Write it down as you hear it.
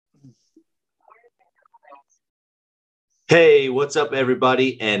Hey, what's up,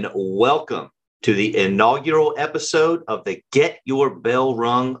 everybody, and welcome to the inaugural episode of the Get Your Bell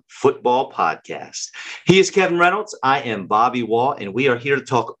Rung Football Podcast. He is Kevin Reynolds. I am Bobby Wall, and we are here to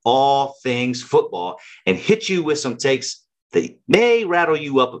talk all things football and hit you with some takes that may rattle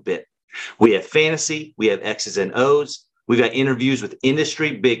you up a bit. We have fantasy, we have X's and O's, we've got interviews with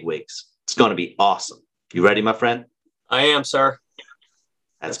industry bigwigs. It's going to be awesome. You ready, my friend? I am, sir.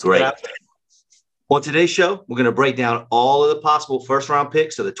 That's great. On today's show, we're going to break down all of the possible first-round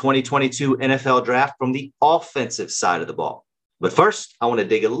picks of the 2022 NFL Draft from the offensive side of the ball. But first, I want to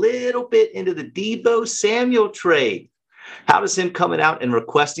dig a little bit into the Deebo Samuel trade. How does him coming out and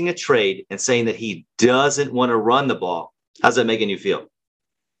requesting a trade and saying that he doesn't want to run the ball, how's that making you feel?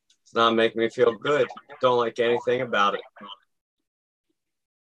 It's not making me feel good. Don't like anything about it.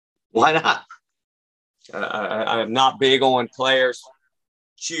 Why not? I'm not big on players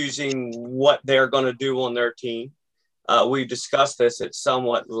choosing what they're going to do on their team. We've discussed this at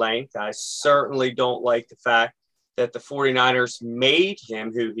somewhat length. I certainly don't like the fact that the 49ers made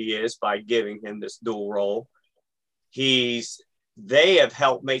him who he is by giving him this dual role. They have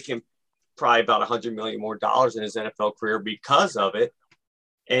helped make him probably about $100 million more in his NFL career because of it.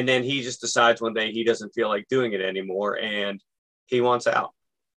 And then he just decides one day he doesn't feel like doing it anymore and he wants out.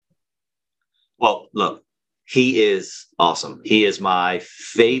 Well, look, he is awesome. He is my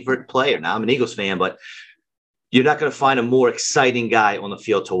favorite player. Now, I'm an Eagles fan, but you're not going to find a more exciting guy on the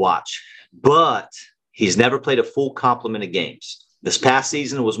field to watch. But he's never played a full complement of games. This past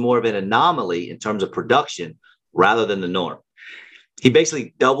season was more of an anomaly in terms of production rather than the norm. He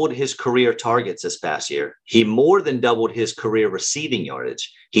basically doubled his career targets this past year. He more than doubled his career receiving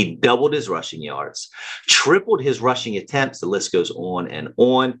yardage. He doubled his rushing yards, tripled his rushing attempts. The list goes on and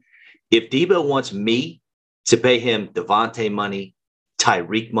on. If Deebo wants me to pay him Devontae money,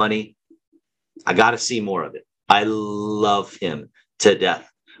 Tyreek money, I got to see more of it. I love him to death.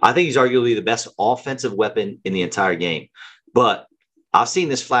 I think he's arguably the best offensive weapon in the entire game. But I've seen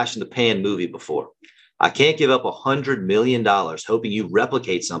this flash in the pan movie before. I can't give up $100 million hoping you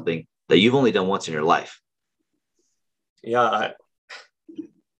replicate something that you've only done once in your life. Yeah,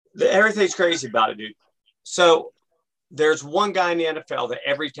 everything's crazy about it, dude. So there's one guy in the NFL that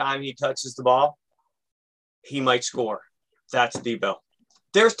every time he touches the ball, he might score. That's Deebo.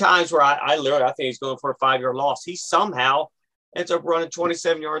 There's times where I think he's going for a 5-yard loss. He somehow ends up running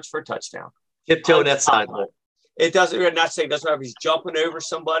 27 yards for a touchdown. Tiptoe that sideline. It doesn't, I'm not saying it doesn't matter if he's jumping over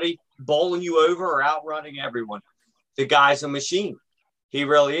somebody, bowling you over, or outrunning everyone. The guy's a machine. He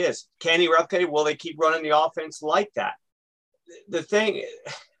really is. Can he replicate it? Will they keep running the offense like that? The thing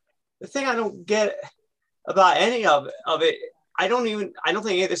I don't get about any of it, I don't think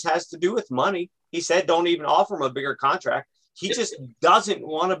any of this has to do with money. He said don't even offer him a bigger contract. He just doesn't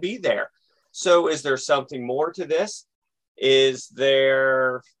want to be there. So is there something more to this?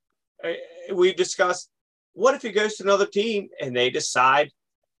 We've discussed, what if he goes to another team and they decide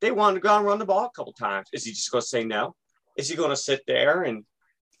they want to go and run the ball a couple times? Is he just going to say no? Is he going to sit there and,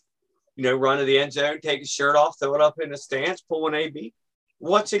 run to the end zone, take his shirt off, throw it up in the stands, pull an AB?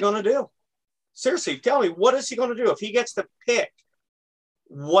 What's he going to do? Seriously, tell me, what is he going to do? If he gets to pick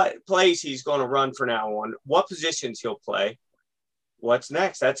what plays he's going to run from now on, what positions he'll play, what's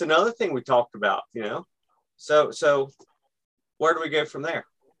next? That's another thing we talked about, So where do we go from there?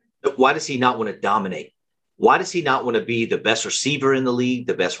 Why does he not want to dominate? Why does he not want to be the best receiver in the league,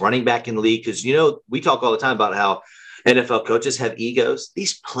 the best running back in the league? Because, we talk all the time about how NFL coaches have egos.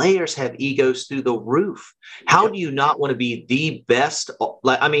 These players have egos through the roof. How do you not want to be the best?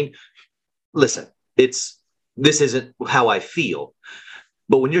 Listen, this isn't how I feel.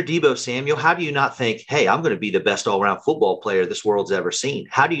 But when you're Deebo Samuel, how do you not think, hey, I'm going to be the best all-around football player this world's ever seen?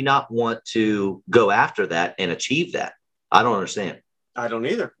 How do you not want to go after that and achieve that? I don't understand. I don't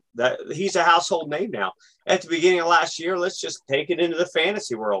either. That he's a household name now. At the beginning of last year, let's just take it into the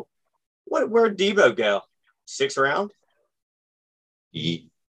fantasy world. Where'd Deebo go? 6th round?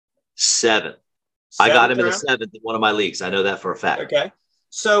 7th. I got him in the 7th in one of my leagues. I know that for a fact. Okay.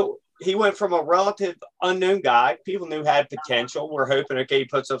 So he went from a relative unknown guy people knew had potential. We're hoping, okay, he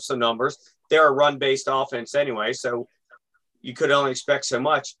puts up some numbers. They're a run-based offense anyway, so you could only expect so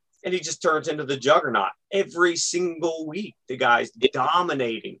much. And he just turns into the juggernaut. Every single week, the guy's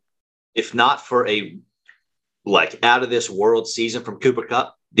dominating. If not for a out of this world season from Cooper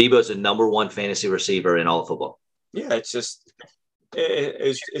Kupp, Deebo's the number 1 fantasy receiver in all of football. Yeah,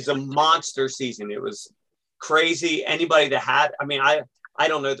 it's a monster season. It was crazy. Anybody that had, I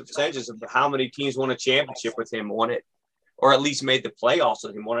don't know the percentages of how many teams won a championship with him on it, or at least made the playoffs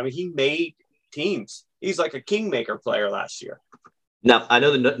with him on. He made teams. He's like a kingmaker player last year. Now, I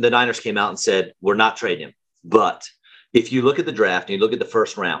know the Niners came out and said, we're not trading him, but If you look at the draft and you look at the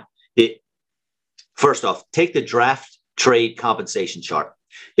first round, first off, take the draft trade compensation chart.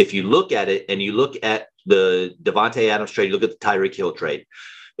 If you look at it and you look at the Devontae Adams trade, you look at the Tyreek Hill trade.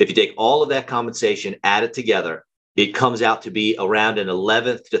 If you take all of that compensation, add it together, it comes out to be around an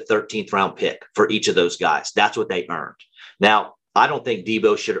 11th to 13th round pick for each of those guys. That's what they earned. Now, I don't think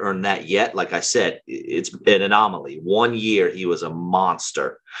Deebo should earn that yet. Like I said, it's an anomaly. 1 year, he was a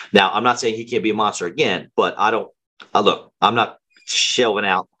monster. Now, I'm not saying he can't be a monster again, but I'm not shelving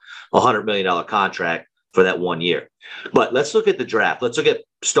out $100 million contract for that 1 year. But let's look at the draft. Let's look at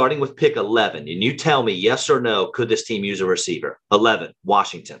starting with pick 11. And you tell me yes or no, could this team use a receiver? 11,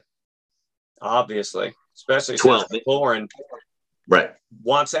 Washington. Obviously, especially 12. since McLaurin Right.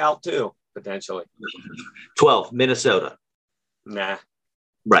 wants out too, potentially. 12, Minnesota. Nah.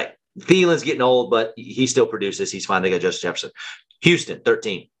 Right. Thielen's getting old, but he still produces. He's fine. They got Justin Jefferson. Houston,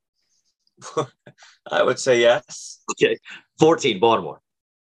 13. I would say yes. Okay. 14, Baltimore.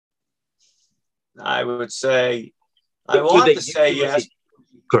 I would say I want to say yes.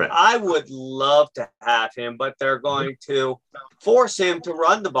 Correct. I would love to have him, but they're going to force him to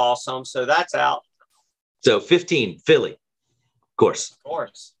run the ball some, so that's out. So 15, Philly. Of course. Of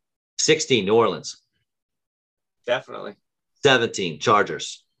course. 16, New Orleans. Definitely. 17,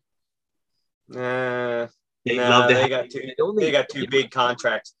 Chargers. No, they got two big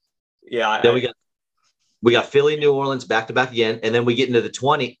contracts. Yeah. Then we got Philly, New Orleans back to back again, and then we get into the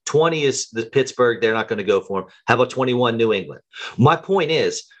 20. 20 is the Pittsburgh. They're not going to go for him. How about 21, New England? My point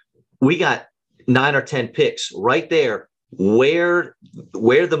is, we got 9 or 10 picks right there where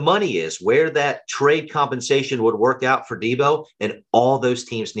the money is, where that trade compensation would work out for Deebo, and all those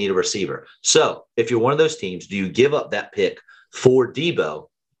teams need a receiver. So if you're one of those teams, do you give up that pick for Deebo,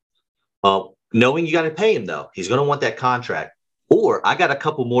 knowing you got to pay him, though? He's going to want that contract. Or I got a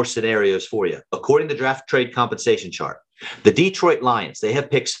couple more scenarios for you. According to the draft trade compensation chart, the Detroit Lions, they have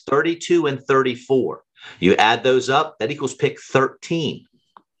picks 32 and 34. You add those up, that equals pick 13.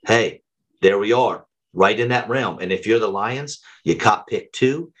 Hey, there we are, right in that realm. And if you're the Lions, you got pick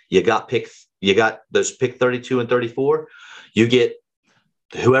 2, you got those pick 32 and 34. You get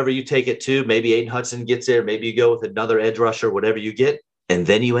whoever you take it to. Maybe Aiden Hudson gets there. Maybe you go with another edge rusher, whatever you get. And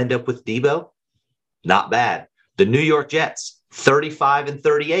then you end up with Deebo. Not bad. The New York Jets, 35 and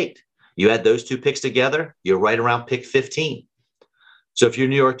 38. You add those two picks together, you're right around pick 15. So if you're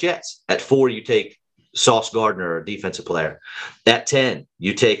New York Jets, at 4, you take Sauce Gardner, a defensive player. At 10,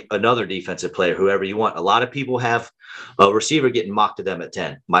 you take another defensive player, whoever you want. A lot of people have a receiver getting mocked to them at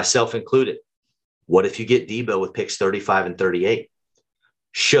 10, myself included. What if you get Deebo with picks 35 and 38?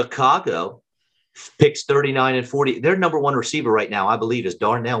 Chicago picks 39 and 40. Their number one receiver right now, I believe, is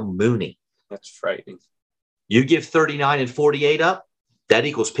Darnell Mooney. That's frightening. You give 39 and 48 up, that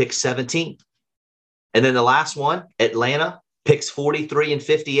equals pick 17. And then the last one, Atlanta, picks 43 and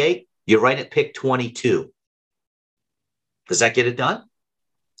 58. You're right at pick 22. Does that get it done?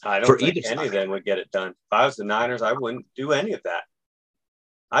 I don't think any of them would get it done. If I was the Niners, I wouldn't do any of that.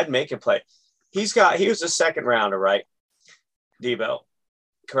 I'd make him play. He was a second rounder, right? Deebo,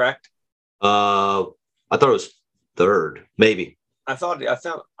 correct? I thought it was third, maybe. I'm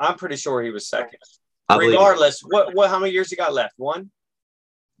pretty sure he was second. Regardless, how many years he got left? 1?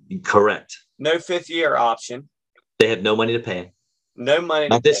 Correct. No 5th-year option. They have no money to pay him. No money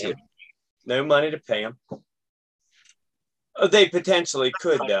to pay him. No money to pay him. They potentially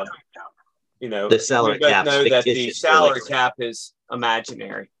could, though. You know, the salary cap. Know that the salary cap is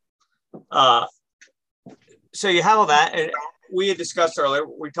imaginary. So you have all that, and we had discussed earlier.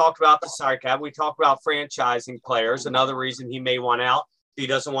 We talked about the salary cap. We talked about franchising players. Another reason he may want out. He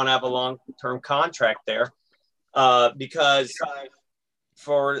doesn't want to have a long-term contract there because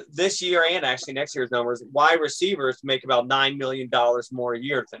for this year and actually next year's numbers, wide receivers make about $9 million more a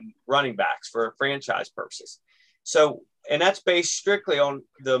year than running backs for franchise purposes. So, and that's based strictly on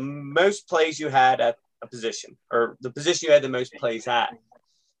the most plays you had at a position or the position you had the most plays at.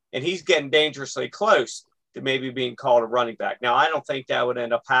 And he's getting dangerously close to maybe being called a running back. Now, I don't think that would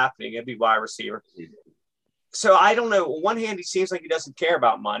end up happening. It'd be wide receiver. So I don't know. On one hand, he seems like he doesn't care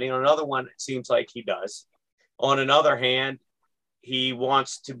about money. On another one, it seems like he does. On another hand, he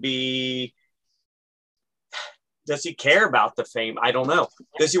wants to be – does he care about the fame? I don't know.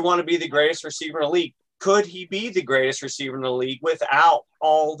 Does he want to be the greatest receiver in the league? Could he be the greatest receiver in the league without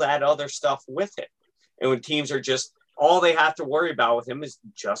all that other stuff with it? And when teams are just – all they have to worry about with him is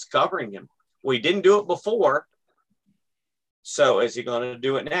just covering him. Well, he didn't do it before. So is he going to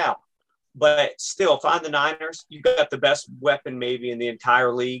do it now? But still, if I'm the Niners, you got the best weapon maybe in the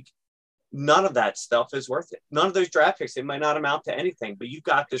entire league. None of that stuff is worth it. None of those draft picks, they might not amount to anything, but you've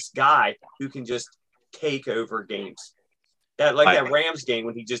got this guy who can just take over games. That Rams game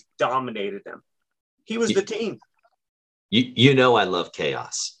when he just dominated them. He was the team. I love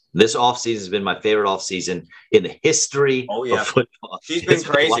chaos. This offseason has been my favorite offseason in the history of football. She's been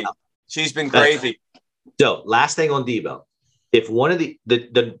crazy. She's been crazy. So last thing on Deebo. If one of the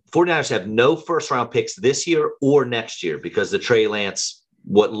 49ers have no first-round picks this year or next year because the Trey Lance,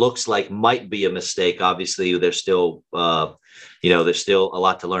 what looks like might be a mistake. Obviously, there's still, there's still a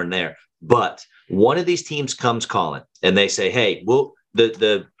lot to learn there. But one of these teams comes calling and they say, hey,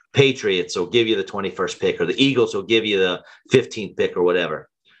 the Patriots will give you the 21st pick or the Eagles will give you the 15th pick or whatever.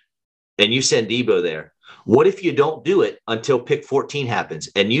 And you send Deebo there. What if you don't do it until pick 14 happens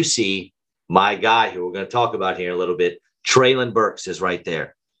and you see my guy who we're going to talk about here in a little bit, Treylon Burks is right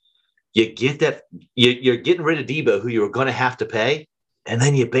there. You get that you're getting rid of Deebo, who you were going to have to pay, and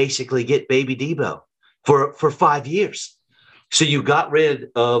then you basically get baby Deebo for 5 years. So you got rid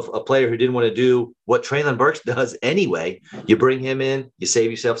of a player who didn't want to do what Treylon Burks does anyway. You bring him in, you save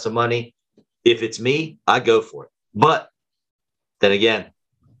yourself some money. If it's me, I go for it. But then again,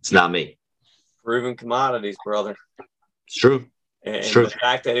 it's not me. Proven commodities, brother. It's true. And the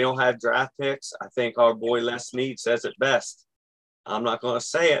fact that they don't have draft picks, I think our boy Les Snead says it best. I'm not going to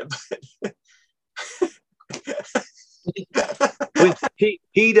say it, but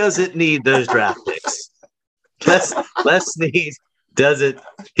he doesn't need those draft picks. Les Snead doesn't.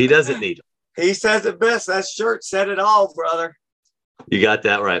 He doesn't need them. He says it best. That shirt said it all, brother. You got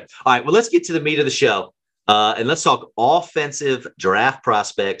that right. All right. Well, let's get to the meat of the show, and let's talk offensive draft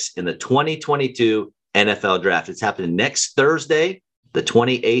prospects in the 2022 NFL draft. It's happening next Thursday, the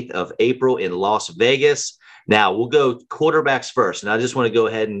 28th of April in Las Vegas. Now we'll go quarterbacks first. And I just want to go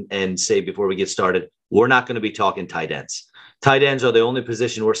ahead and say before we get started, we're not going to be talking tight ends. Tight ends are the only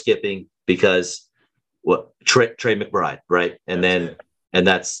position we're skipping because Trey McBride, right? And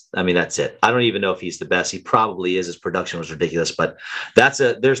that's it. I don't even know if he's the best. He probably is. His production was ridiculous, but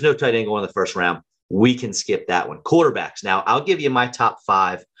there's no tight end going in the first round. We can skip that one. Quarterbacks. Now, I'll give you my top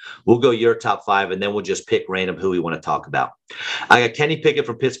 5. We'll go your top 5, and then we'll just pick random who we want to talk about. I got Kenny Pickett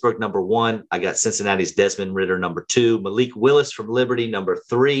from Pittsburgh, number 1. I got Cincinnati's Desmond Ridder, number 2. Malik Willis from Liberty, number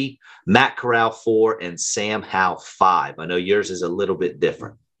 3. Matt Corral, 4. And Sam Howell, 5. I know yours is a little bit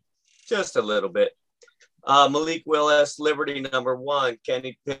different. Just a little bit. Malik Willis, Liberty, number 1.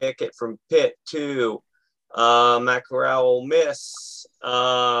 Kenny Pickett from Pitt, 2. Matt Corral, Ole Miss.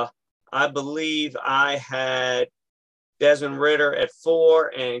 I believe I had Desmond Ridder at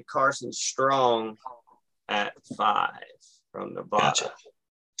 4 and Carson Strong at 5 from Nevada. Gotcha.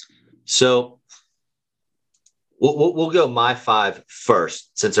 So we'll go my 5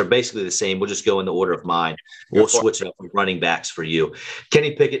 first. Since they're basically the same, we'll just go in the order of mine. We'll switch it up with running backs for you.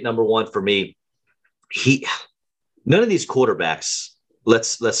 Kenny Pickett, number 1 for me. None of these quarterbacks,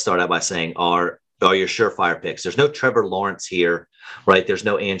 let's start out by saying, are your surefire picks. There's no Trevor Lawrence here, right? There's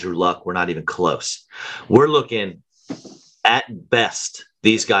no Andrew Luck. We're not even close. We're looking at best,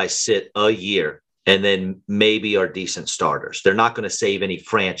 these guys sit a year and then maybe are decent starters. They're not going to save any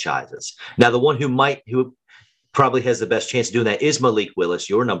franchises. Now, the one who probably has the best chance of doing that is Malik Willis,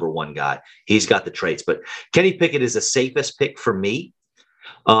 your number 1 guy. He's got the traits, but Kenny Pickett is the safest pick for me.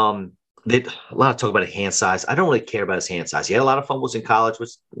 A lot of talk about hand size. I don't really care about his hand size. He had a lot of fumbles in college, which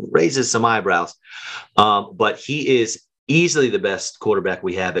raises some eyebrows. But he is easily the best quarterback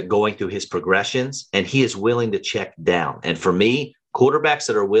we have at going through his progressions, and he is willing to check down. And for me, quarterbacks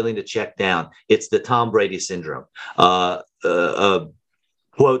that are willing to check down, it's the Tom Brady syndrome. A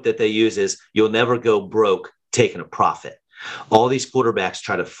quote that they use is, "You'll never go broke taking a profit." All these quarterbacks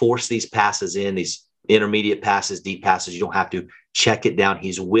try to force these passes in, these intermediate passes, deep passes. You don't have to check it down.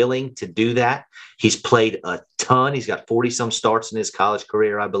 He's willing to do that. He's played a ton. He's got 40-some starts in his college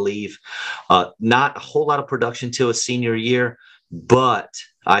career, I believe. Not a whole lot of production till his senior year, but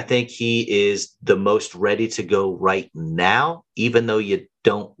I think he is the most ready to go right now, even though you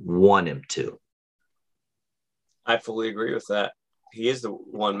don't want him to. I fully agree with that. He is the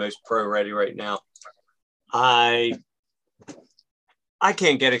one most pro-ready right now. I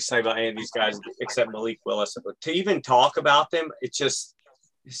can't get excited about any of these guys except Malik Willis. But to even talk about them, it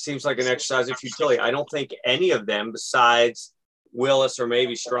seems like an exercise in futility. I don't think any of them besides Willis or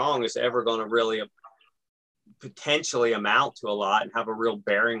maybe Strong is ever going to really potentially amount to a lot and have a real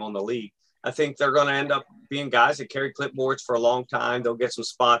bearing on the league. I think they're going to end up being guys that carry clipboards for a long time. They'll get some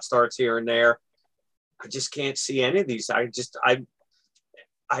spot starts here and there. I just can't see any of these. I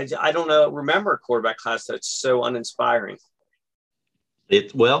don't know. Remember a quarterback class that's so uninspiring.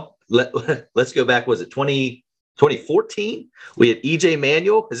 Let's go back. Was it 2014? We had EJ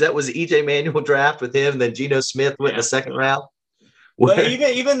Manuel. Was the EJ Manuel draft with him? And then Geno Smith went in the second round. But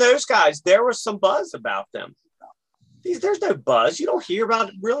even those guys, there was some buzz about them. there's no buzz. You don't hear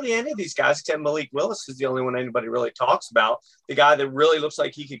about really any of these guys except Malik Willis is the only one anybody really talks about. The guy that really looks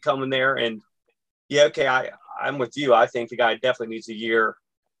like he could come in there and, yeah, okay, I'm with you. I think the guy definitely needs a year,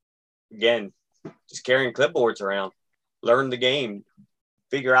 again, just carrying clipboards around, learn the game,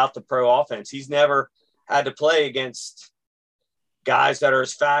 figure out the pro offense. He's never had to play against guys that are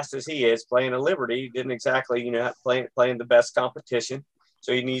as fast as he is playing at Liberty. He didn't exactly, playing the best competition.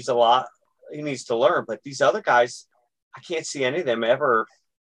 So he needs a lot. He needs to learn. But these other guys, I can't see any of them ever.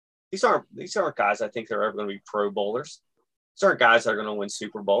 These aren't guys I think they're ever going to be Pro Bowlers. These aren't guys that are going to win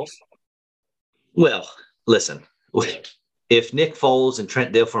Super Bowls. Well, listen, if Nick Foles and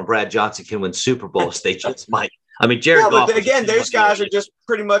Trent Dilfer and Brad Johnson can win Super Bowls, they just might. I mean, Jared Goff. But again, those guys are just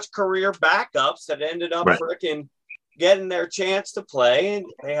pretty much career backups that ended up freaking getting their chance to play, and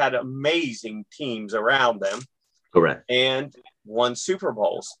they had amazing teams around them. Correct. And won Super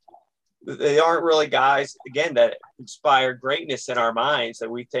Bowls. They aren't really guys, again, that inspire greatness in our minds that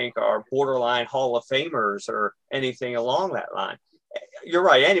we think are borderline Hall of Famers or anything along that line. You're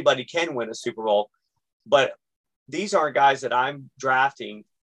right. Anybody can win a Super Bowl, but these aren't guys that I'm drafting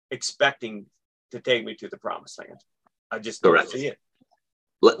expecting to take me to the promised land. I just don't see it.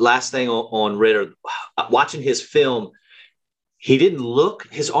 Last thing on Ritter, watching his film,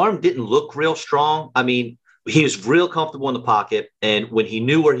 his arm didn't look real strong. I mean, he was real comfortable in the pocket, and when he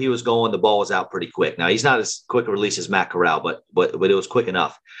knew where he was going, the ball was out pretty quick. Now, he's not as quick a release as Matt Corral, but it was quick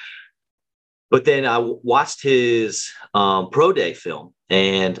enough. But then I watched his pro day film,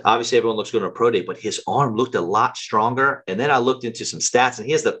 and obviously everyone looks good on a pro day, but his arm looked a lot stronger. And then I looked into some stats, and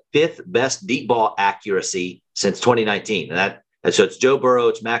he has the 5th best deep ball accuracy since 2019. And so it's Joe Burrow,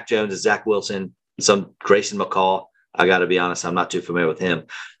 it's Mac Jones, it's Zach Wilson, some Grayson McCall. I got to be honest, I'm not too familiar with him.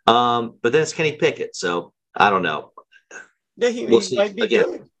 But then it's Kenny Pickett, so I don't know. Yeah, we'll see. Might be again.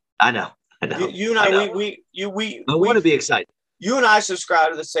 Good. I know. You and I want to be excited. You and I subscribe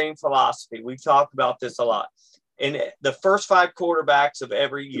to the same philosophy. We've talked about this a lot. In the first 5 quarterbacks of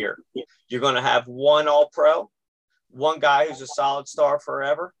every year, you're going to have one All-Pro, one guy who's a solid star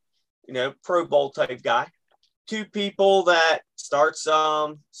forever, Pro Bowl type guy, 2 people that start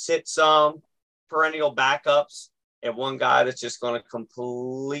some, sit some, perennial backups, and one guy that's just going to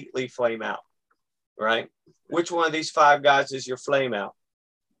completely flame out, right? Which one of these 5 guys is your flame out?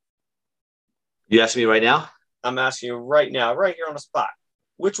 You asking me right now? I'm asking you right now, right here on the spot.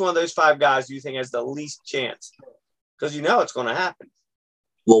 Which one of those 5 guys do you think has the least chance? Because it's going to happen.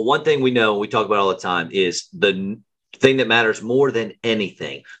 Well, one thing we know, we talk about all the time, is the thing that matters more than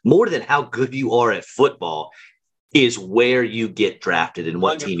anything, more than how good you are at football, is where you get drafted and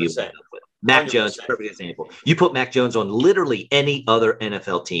what 100%. Team you end up with. Mac 100%. Jones, perfect example. You put Mac Jones on literally any other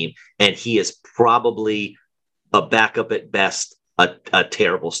NFL team, and he is probably a backup at best, a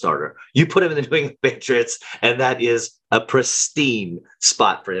terrible starter. You put him in the New England Patriots, and that is a pristine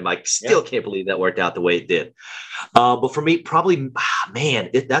spot for him. I still can't believe that worked out the way it did. But for me, probably,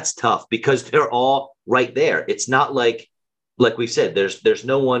 that's tough because they're all right there. It's not like we said, there's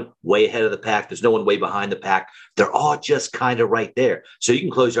no one way ahead of the pack. There's no one way behind the pack. They're all just kind of right there. So you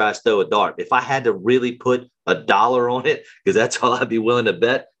can close your eyes, throw a dart. If I had to really put $1 on it, because that's all I'd be willing to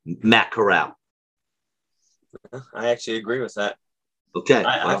bet, Matt Corral. I actually agree with that. Okay.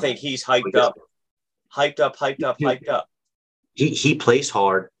 I think he's hyped up. He plays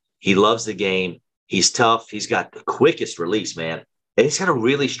hard. He loves the game. He's tough. He's got the quickest release, man. And he's got a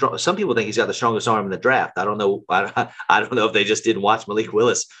really strong. Some people think he's got the strongest arm in the draft. I don't know. I don't know if they just didn't watch Malik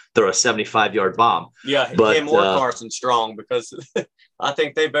Willis throw a 75-yard bomb. Yeah, but him or Carson Strong, because I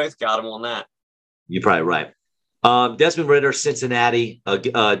think they both got him on that. You're probably right. Desmond Ridder, Cincinnati,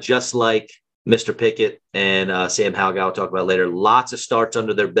 just like Mr. Pickett and Sam Howell, I'll talk about later. Lots of starts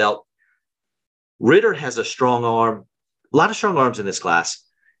under their belt. Ridder has a strong arm, a lot of strong arms in this class.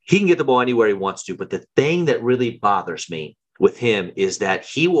 He can get the ball anywhere he wants to, but the thing that really bothers me with him is that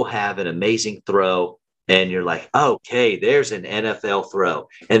he will have an amazing throw, and you're like, okay, there's an NFL throw.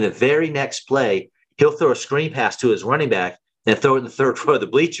 And the very next play, he'll throw a screen pass to his running back and throw it in the third row of the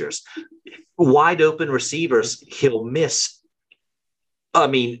bleachers. Wide open receivers, he'll miss. I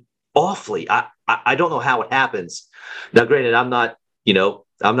mean, awfully. I don't know how it happens. Now, granted, I'm not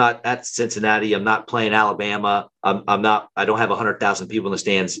at Cincinnati. I'm not playing Alabama. I don't have 100,000 people in the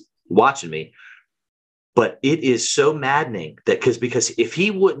stands watching me. But it is so maddening because if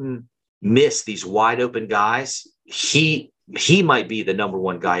he wouldn't miss these wide open guys, he might be the number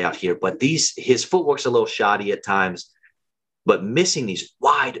 1 guy out here. But his footwork's a little shoddy at times. But missing these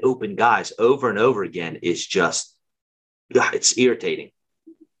wide open guys over and over again is just, it's irritating.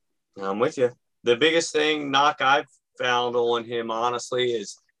 I'm with you. The biggest knock I've found on him, honestly,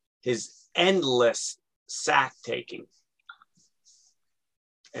 is his endless sack taking,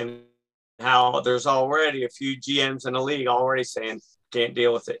 and how there's already a few GMs in the league already saying can't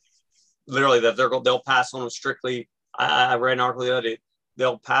deal with it. Literally, that they'll pass on them strictly. I read an article the other day.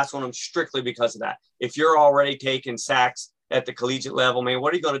 They'll pass on them strictly because of that. If you're already taking sacks at the collegiate level, man,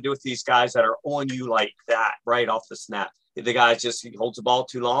 what are you going to do with these guys that are on you like that right off the snap? If the guy he holds the ball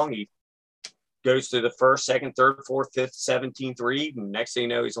too long, he goes to the first, second, third, fourth, fifth, 17th read, and next thing you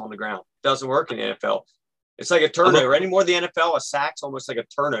know, he's on the ground. Doesn't work in the NFL. It's like a turnover. Anymore, the NFL, a sack's almost like a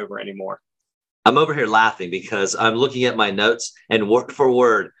turnover anymore. I'm over here laughing because I'm looking at my notes, and word for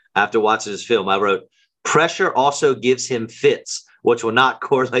word, after watching this film, I wrote, pressure also gives him fits, which will not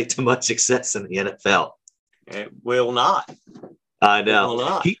correlate to much success in the NFL. It will not. I know. It will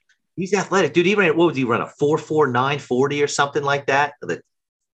not. He's athletic. Dude, what would he run, a 4.49 40 or something like that?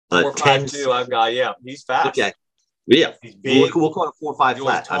 4.52 I've got, yeah. He's fast. Okay. Yeah. He's big. We'll call it 4.5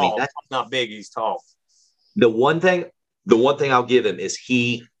 flat. Tall. I mean, that's not big. He's tall. The one thing I'll give him is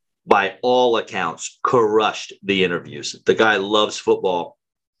he, by all accounts, crushed the interviews. The guy loves football.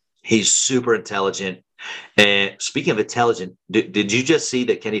 He's super intelligent. And speaking of intelligent, did you just see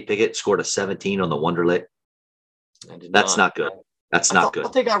that Kenny Pickett scored a 17 on the Wonderlic? That's not good. That's not good. I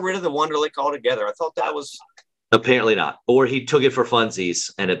thought they got rid of the Wonderlic altogether. I thought that was... Apparently not. Or he took it for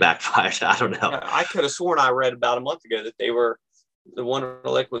funsies and it backfired. I don't know. I could have sworn I read about a month ago that the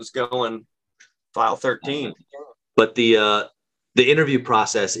Wonderlic was going file 13. But the interview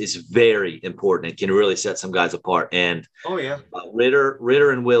process is very important. It can really set some guys apart. And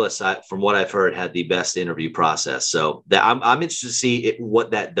Ritter and Willis, from what I've heard, had the best interview process. So I'm interested to see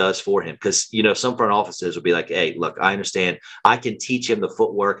what that does for him, because some front offices will be like, "Hey, look, I understand. I can teach him the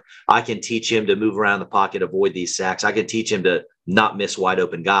footwork. I can teach him to move around the pocket, avoid these sacks. I can teach him to not miss wide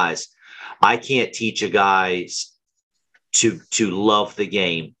open guys. I can't teach a guy to love the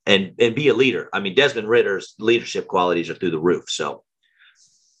game and be a leader." I mean, Desmond Ritter's leadership qualities are through the roof. So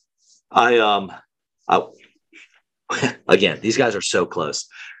again, these guys are so close.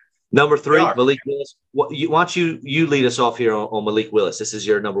 Number 3, Malik Willis. Why don't you lead us off here on Malik Willis? This is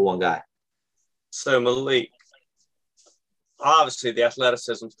your number 1 guy. So Malik, obviously the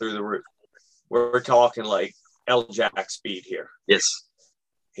athleticism's through the roof. We're talking like L-Jack speed here. Yes.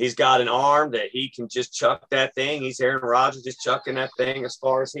 He's got an arm that he can just chuck that thing. He's Aaron Rodgers, just chucking that thing as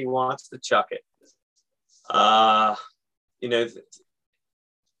far as he wants to chuck it.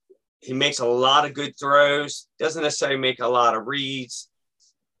 He makes a lot of good throws. Doesn't necessarily make a lot of reads,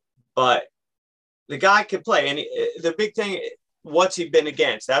 but the guy can play. And the big thing, what's he been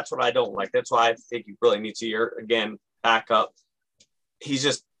against? That's what I don't like. That's why I think he really needs to back up. He's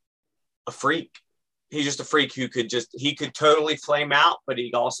just a freak. He's just a freak who he could totally flame out, but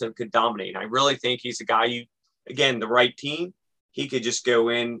he also could dominate. I really think he's a guy the right team, he could just go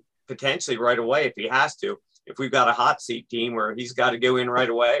in potentially right away if he has to. If we've got a hot seat team where he's got to go in right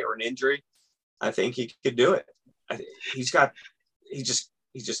away or an injury, I think he could do it. He's just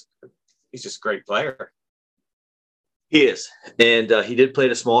a great player. He is. And he did play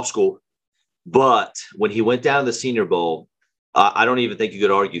at a small school, but when he went down to the Senior Bowl, I don't even think you could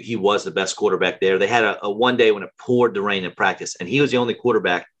argue he was the best quarterback there. They had a one day when it poured the rain in practice, and he was the only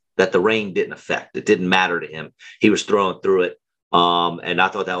quarterback that the rain didn't affect. It didn't matter to him. He was throwing through it. And I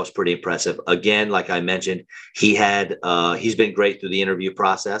thought that was pretty impressive. Again, like I mentioned, he's been great through the interview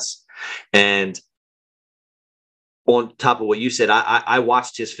process. And on top of what you said, I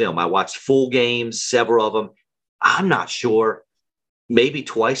watched his film. I watched full games, several of them. I'm not sure. Maybe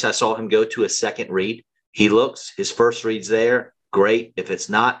twice I saw him go to a second read. He looks, his first read's there. Great. If it's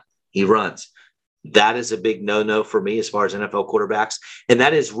not, he runs. That is a big no-no for me as far as NFL quarterbacks. And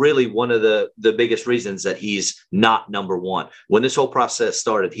that is really one of the biggest reasons that he's not number 1. When this whole process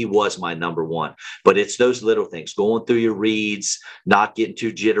started, he was my number 1. But it's those little things, going through your reads, not getting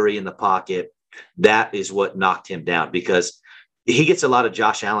too jittery in the pocket. That is what knocked him down, because he gets a lot of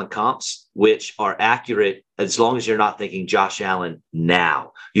Josh Allen comps, which are accurate as long as you're not thinking Josh Allen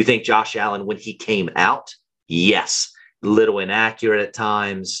now. You think Josh Allen when he came out? Yes. A little inaccurate at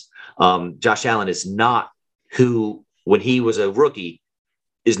times. Josh Allen is not who, when he was a rookie,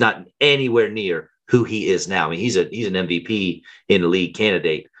 is not anywhere near who he is now. I mean, he's an MVP in the league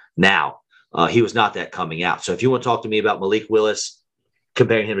candidate now. He was not that coming out. So if you want to talk to me about Malik Willis,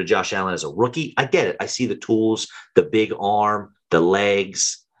 comparing him to Josh Allen as a rookie, I get it. I see the tools, the big arm, the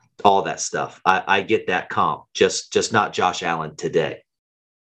legs, all that stuff. I get that comp, just not Josh Allen today.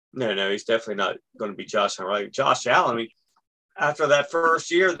 No, he's definitely not going to be Josh Allen. Right? Josh Allen, I mean, after that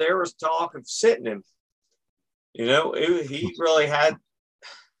first year, there was talk of sitting him. He really had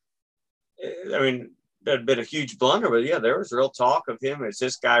 – I mean, had been a huge blunder, but yeah, there was real talk of him. Is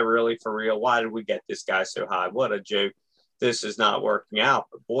this guy really for real? Why did we get this guy so high? What a joke. This is not working out.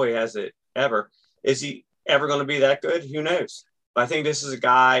 But boy, has it ever. Is he ever going to be that good? Who knows? But I think this is a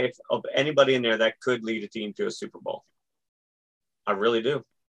guy of anybody in there that could lead a team to a Super Bowl. I really do.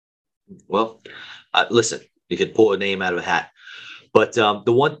 Well, listen, you could pull a name out of a hat. But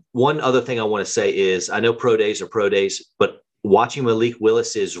the one other thing I want to say is I know pro days are pro days, but watching Malik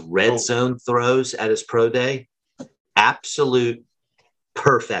Willis's red zone throws at his pro day, absolute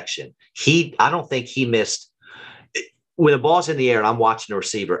perfection. I don't think he missed when the ball's in the air and I'm watching the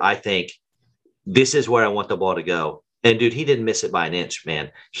receiver. I think this is where I want the ball to go. And dude, he didn't miss it by an inch,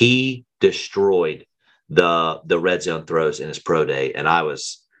 man. He destroyed the red zone throws in his pro day. And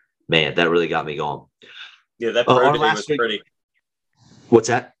that really got me going. Yeah, that pro day was pretty. What's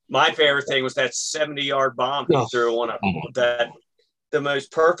that? My favorite thing was that 70-yard bomb he threw on the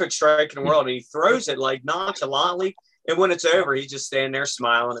most perfect strike in the world. And he throws it like nonchalantly. And when it's over, he's just standing there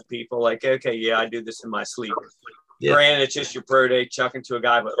smiling at people like, okay, yeah, I do this in my sleep. Yeah. Granted, it's just your pro day chucking to a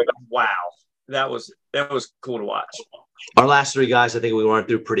guy, but wow, that was cool to watch. Our last three guys, I think we went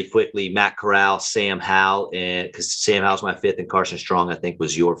through pretty quickly. Matt Corral, Sam Howell, and because Sam Howell's my fifth and Carson Strong, I think,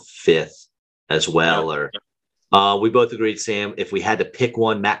 was your fifth as well. Yeah. We both agreed, Sam, if we had to pick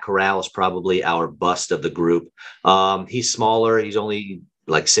one, Matt Corral is probably our bust of the group. He's smaller. He's only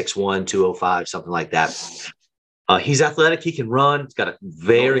like 6'1", 205, something like that. He's athletic. He can run. He's got a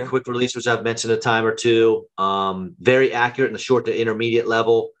very quick release, which I've mentioned a time or two. Very accurate in the short to intermediate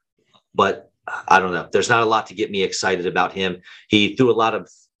level. But I don't know. There's not a lot to get me excited about him. He threw a lot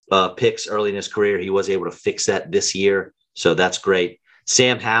of picks early in his career. He was able to fix that this year. So that's great.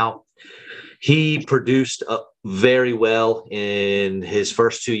 Sam Howell, he produced very well in his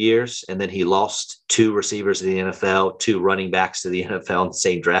first 2 years. And then he lost 2 receivers to the NFL, 2 running backs to the NFL in the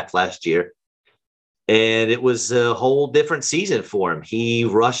same draft last year. And it was a whole different season for him. He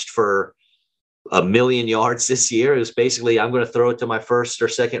rushed for 1 million yards this year. It was basically, I'm going to throw it to my first or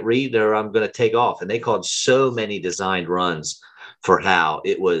second read or I'm going to take off. And they called so many designed runs for Hal.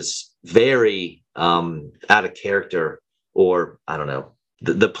 It was very out of character, or I don't know.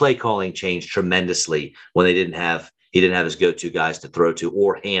 The play calling changed tremendously when he didn't have his go-to guys to throw to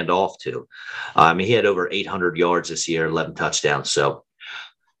or hand off to. He had over 800 yards this year, 11 touchdowns. So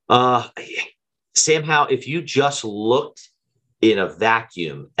Sam Howell, if you just looked in a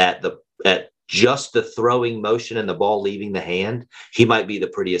vacuum at just the throwing motion and the ball leaving the hand, he might be the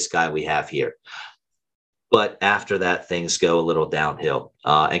prettiest guy we have here. But after that, things go a little downhill.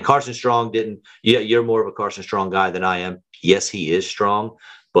 And Carson Strong you're more of a Carson Strong guy than I am. Yes, he is strong,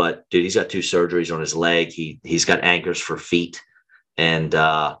 but dude, he's got 2 surgeries on his leg. He's got anchors for feet. And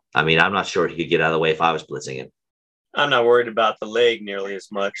I'm not sure he could get out of the way if I was blitzing him. I'm not worried about the leg nearly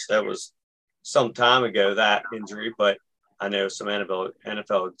as much. That was some time ago, that injury, but I know some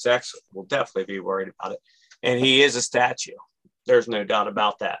NFL execs will definitely be worried about it. And he is a statue. There's no doubt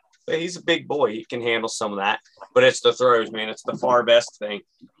about that. But he's a big boy. He can handle some of that. But it's the throws, man. It's the far best thing.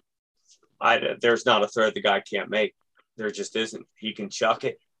 There's not a throw the guy can't make. There just isn't. He can chuck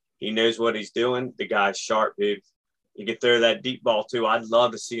it. He knows what he's doing. The guy's sharp, dude. You can throw that deep ball, too. I'd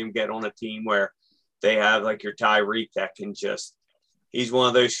love to see him get on a team where they have like your Tyreek that can just – he's one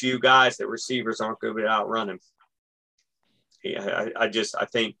of those few guys that receivers aren't going to outrun him. I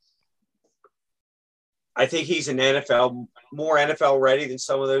think he's more NFL ready than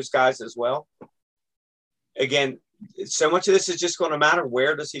some of those guys as well. Again, so much of this is just going to matter.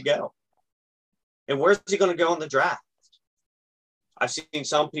 Where does he go? And where's he going to go in the draft? I've seen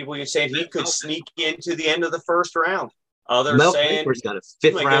some people saying he could sneak into the end of the first round. Others Mel saying Kiper's got a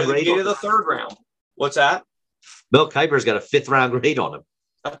 5th round grade into the 3rd round. What's that? Mel Kiper's got a 5th round grade on him.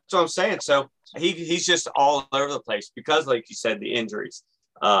 That's what I'm saying. So he's just all over the place because, like you said, the injuries,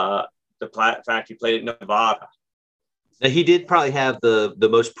 the fact he played at Nevada. Now, he did probably have the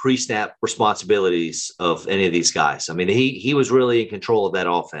most pre-snap responsibilities of any of these guys. He was really in control of that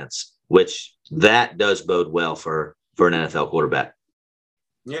offense, which that does bode well for an NFL quarterback.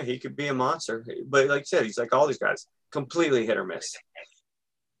 Yeah, he could be a monster. But like I said, he's like all these guys, completely hit or miss.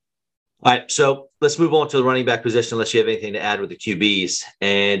 All right, so let's move on to the running back position unless you have anything to add with the QBs.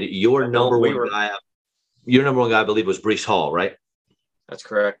 And your number one guy, I believe, was Breece Hall, right? That's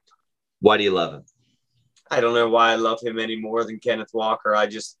correct. Why do you love him? I don't know why I love him any more than Kenneth Walker. I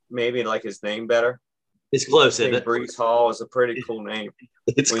just maybe like his name better. It's close, isn't it? Breece Hall is a pretty cool name.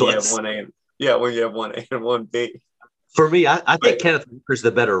 It's when close. You have when you have 1A and 1B. For me, I think Kenneth Walker's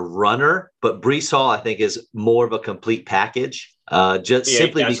the better runner, but Breece Hall, I think, is more of a complete package,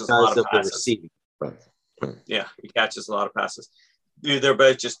 simply because of the receiving. Yeah, he catches a lot of passes. Dude, they're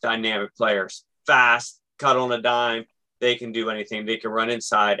both just dynamic players. fast, cut on a dime. They can do anything. They can run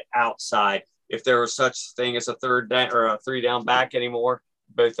inside, outside. If there was such thing as a third down or a 3-down back anymore,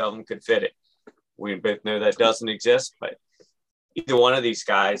 both of them could fit it. We both know that doesn't exist, but either one of these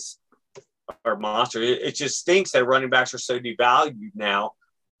guys are monsters. It just stinks that running backs are so devalued now.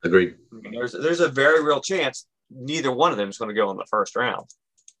 Agreed. I mean, there's a very real chance neither one of them is going to go in the first round.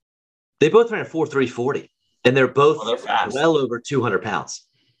 They both ran a 4.340, and they're both fast. well over 200 pounds.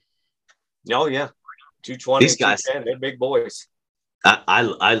 Oh, yeah. 220 These guys, 210, they're big boys.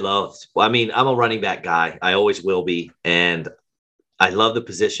 I loved. I mean, I'm a running back guy. I always will be, and I love the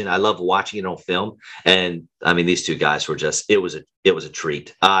position. I love watching it on film. And I mean, these two guys were just. It was a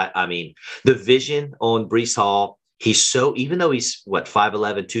treat. I mean, the vision on Breece Hall. He's so, even though he's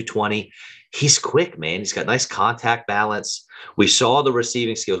 5'11", 220, he's quick, man. He's got nice contact balance. We saw the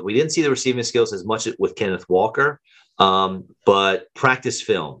receiving skills. We didn't see the receiving skills as much with Kenneth Walker. But practice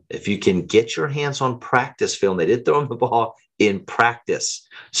film, if you can get your hands on practice film, they did throw him the ball in practice.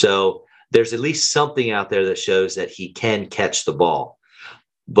 So there's at least something out there that shows that he can catch the ball.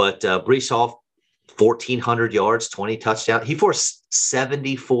 But Breece Hall, 1,400 yards, 20 touchdowns. He forced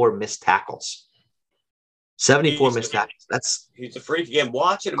 74 missed tackles. 74 missed tackles. He's a freak. Again,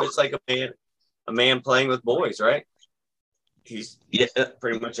 watching him, it's like a man playing with boys, right? He's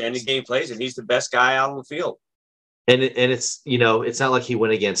pretty much any game plays, and he's the best guy out on the field. And it's, it's not like he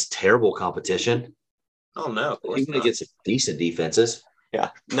went against terrible competition. Oh, no. He went against decent defenses. Yeah.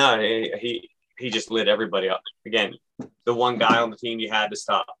 No, he just lit everybody up. Again, the one guy on the team you had to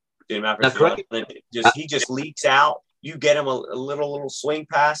stop. Didn't matter. He just leaks out. You get him a little swing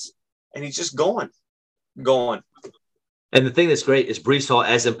pass, and he's just going. And the thing that's great is Breece Hall,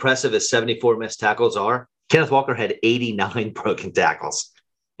 as impressive as 74 missed tackles are, Kenneth Walker had 89 broken tackles.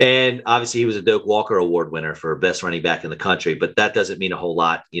 And obviously he was a Doak Walker Award winner for best running back in the country, but that doesn't mean a whole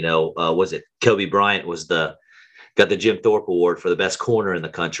lot. Was it Kobe Bryant got the Jim Thorpe Award for the best corner in the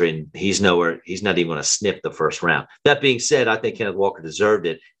country, and he's not even going to sniff the first round. That being said, I think Kenneth Walker deserved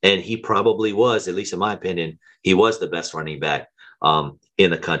it, and he probably was, at least in my opinion, he was the best running back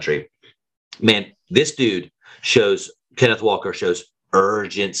in the country. Man, this dude Kenneth Walker shows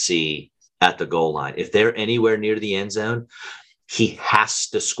urgency at the goal line. If they're anywhere near the end zone, he has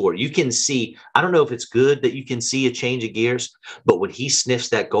to score. You can see, I don't know if it's good that you can see a change of gears, but when he sniffs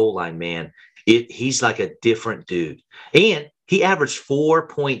that goal line, man, he's like a different dude. And he averaged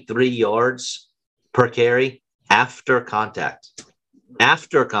 4.3 yards per carry after contact. Yeah.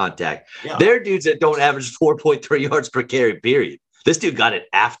 There are dudes that don't average 4.3 yards per carry, period. This dude got it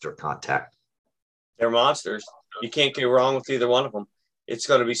after contact. They're monsters. You can't go wrong with either one of them. It's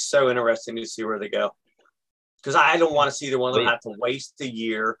going to be so interesting to see where they go. Because I don't want to see either one of them have to waste a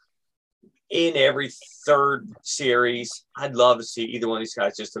year in every third series. I'd love to see either one of these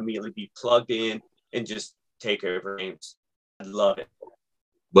guys just immediately be plugged in and just take over games. I'd love it.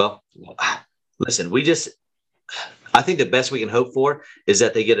 Well, listen, I think the best we can hope for is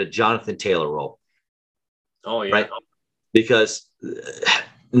that they get a Jonathan Taylor role. Oh, yeah. Right? Because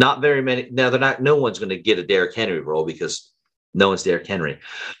not very many. Now, no one's going to get a Derrick Henry role because no one's Derrick Henry.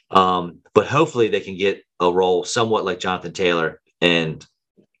 But hopefully they can get a role somewhat like Jonathan Taylor and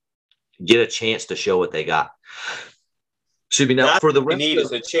get a chance to show what they got. Should be now for the rest. Need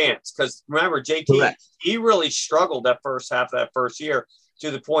is a chance because remember, JT, correct. He really struggled that first half of that first year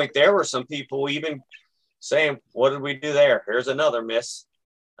to the point there were some people even saying, "What did we do there? Here's another miss."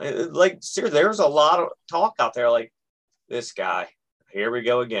 Like, seriously, there's a lot of talk out there. Like, this guy, here we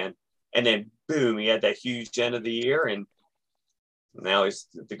go again, and then boom, he had that huge end of the year, and now he's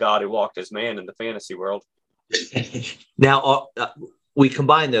the god who walked his man in the fantasy world. Now, we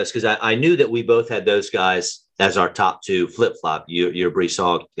combined those because I knew that we both had those guys as our top two flip-flop. You're Breece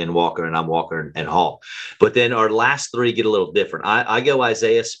Hall and Walker, and I'm Walker and Hall. But then our last three get a little different. I go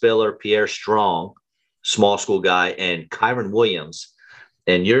Isaiah Spiller, Pierre Strong, small school guy, and Kyron Williams.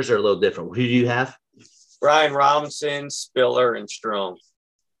 And yours are a little different. Who do you have? Brian Robinson, Spiller, and Strong.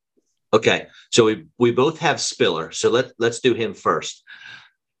 Okay, so we both have Spiller. So let's do him first.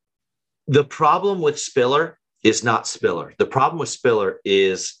 The problem with Spiller is not Spiller. The problem with Spiller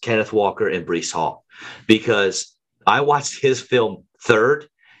is Kenneth Walker and Breece Hall, because I watched his film third,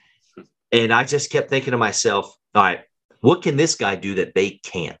 and I just kept thinking to myself, all right, what can this guy do that they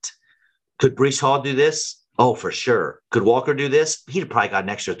can't? Could Breece Hall do this? Oh, for sure. Could Walker do this? He'd probably got an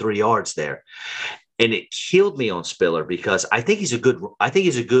extra 3 yards there. And it killed me on Spiller because I think he's a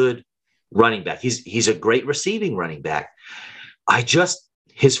good running back. He's a great receiving running back.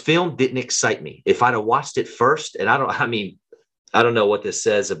 His film didn't excite me. If I'd have watched it first, and I don't know what this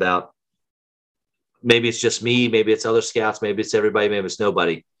says about, maybe it's just me, maybe it's other scouts, maybe it's everybody, maybe it's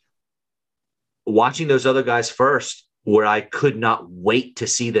nobody. watching those other guys first, where I could not wait to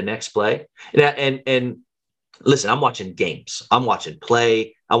see the next play. And listen, I'm watching games. I'm watching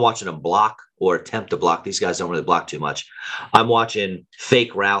play. I'm watching them block or attempt to block. These guys don't really block too much. I'm watching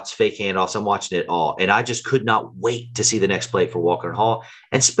fake routes, fake handoffs. I'm watching it all. And I just could not wait to see the next play for Walker and Hall.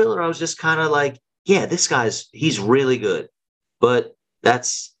 And Spiller, I was just kind of like, yeah, he's really good. But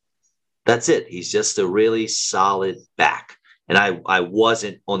that's it. He's just a really solid back. And I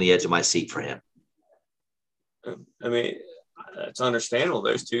wasn't on the edge of my seat for him. I mean, it's understandable.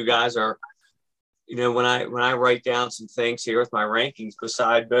 Those two guys are, when I write down some things here with my rankings,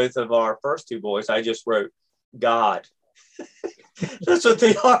 beside both of our first two boys, I just wrote God. That's what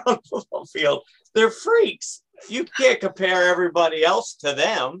they are on the football field. They're freaks. You can't compare everybody else to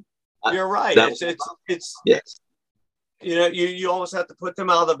them. You're right. It's yes. You almost have to put them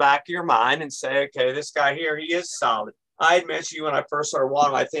out of the back of your mind and say, okay, this guy here, he is solid. I had mentioned you when I first started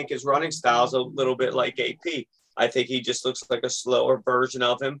watching, I think his running style is a little bit like AP. I think he just looks like a slower version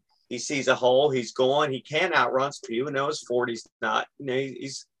of him. He sees a hole, he's going. He can outrun speed. Even though his 40's not,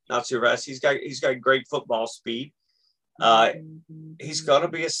 he's not too fast. He's got great football speed. He's going to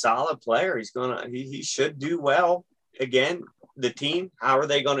be a solid player. He should do well. Again, the team, how are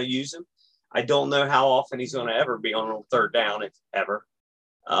they going to use him? I don't know how often he's going to ever be on third down, if ever.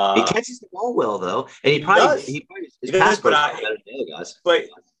 He catches the ball well, though, and he does. But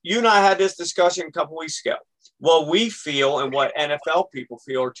you and I had this discussion a couple weeks ago. What we feel and what NFL people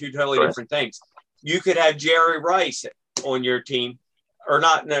feel are two totally different things. You could have Jerry Rice on your team, or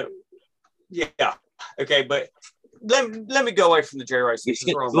not. No, yeah, okay, but let me go away from the Jerry Rice.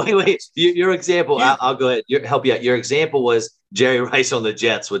 Wait. Your example. I'll go ahead. Help you out. Your example was Jerry Rice on the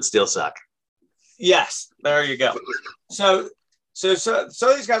Jets would still suck. Yes, there you go. So these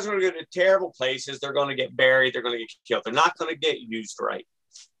guys are going to go to terrible places. They're going to get buried. They're going to get killed. They're not going to get used right.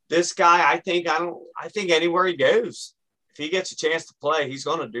 This guy, I think anywhere he goes, if he gets a chance to play, he's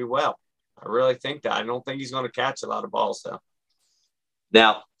going to do well. I really think that. I don't think he's going to catch a lot of balls, though.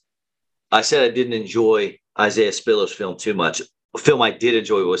 Now, I said I didn't enjoy Isaiah Spiller's film too much. A film I did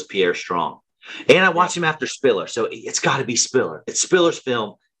enjoy was Pierre Strong. And I watched him after Spiller. So it's got to be Spiller. It's Spiller's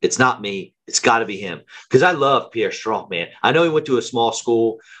film. It's not me. It's got to be him. Because I love Pierre Strong, man. I know he went to a small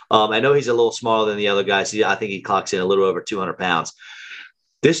school. I know he's a little smaller than the other guys. I think he clocks in a little over 200 pounds.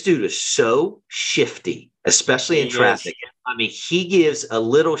 This dude is so shifty, especially in traffic. I mean, he gives a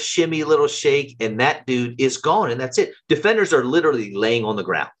little shimmy, little shake, and that dude is gone, and that's it. Defenders are literally laying on the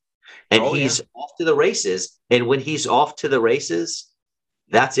ground, and he's off to the races. And when he's off to the races,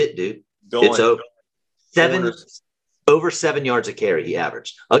 that's it, dude. It's over. Over 7 yards a carry he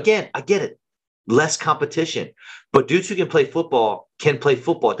averaged. Again, I get it. Less competition. But dudes who can play football can play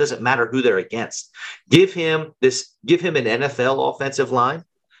football. It doesn't matter who they're against. Give him an NFL offensive line,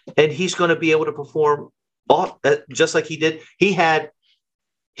 and he's going to be able to perform just like he did. He had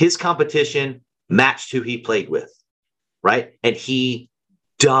his competition matched who he played with, right? And he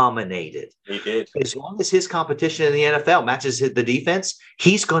dominated. He did. As long as his competition in the NFL matches the defense,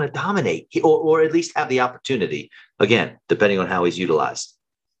 he's going to dominate or at least have the opportunity. Again, depending on how he's utilized.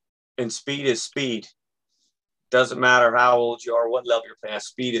 And speed is speed. Doesn't matter how old you are, what level you're playing.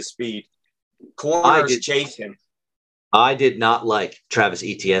 Speed is speed. Corners chase him. I did not like Travis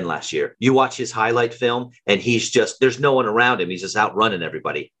Etienne last year. You watch his highlight film, and there's no one around him. He's just outrunning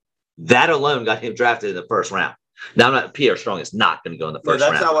everybody. That alone got him drafted in the first round. Now, Pierre Strong is not going to go in the first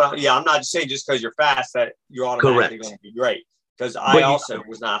round. I'm not saying just because you're fast that you're automatically going to be great. Because I also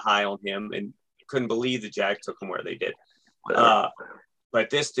was not high on him and couldn't believe the Jags took him where they did. But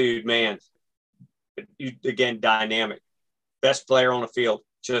this dude, man, again, dynamic. Best player on the field.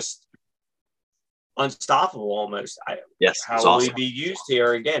 Just unstoppable almost. How will he be used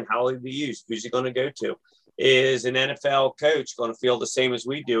here? Again, how will he be used? Who's he going to go to? Is an NFL coach going to feel the same as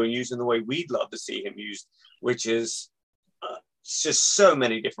we do and use him the way we'd love to see him used, which is just so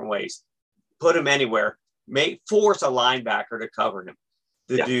many different ways. Put him anywhere. Force a linebacker to cover him.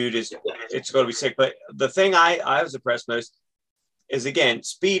 The dude it's going to be sick. But the thing I was impressed most is, again,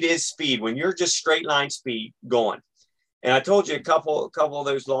 speed is speed. When you're just straight line speed going. And I told you a couple of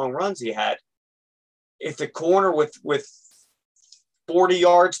those long runs he had. If the corner with 40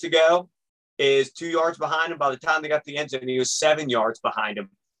 yards to go is 2 yards behind him, by the time they got the end zone, he was 7 yards behind him.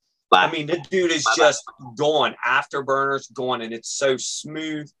 I mean, the dude is just going, afterburners going, and it's so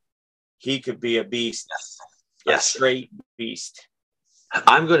smooth. He could be a beast. A straight beast.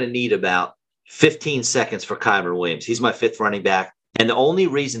 I'm going to need about 15 seconds for Kyron Williams. He's my fifth running back. And the only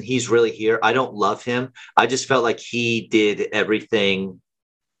reason he's really here, I don't love him. I just felt like he did everything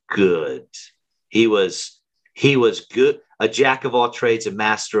good. He was good. a jack of all trades, a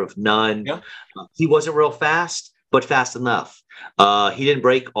master of none. Yeah. He wasn't real fast, but fast enough. He didn't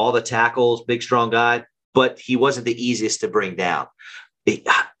break all the tackles, big, strong guy, but he wasn't the easiest to bring down.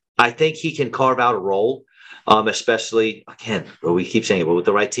 I think he can carve out a role, especially, again, we keep saying it, but with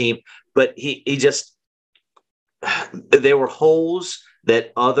the right team. But he just, there were holes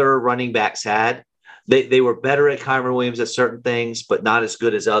that other running backs had. They were better at Kyron Williams at certain things, but not as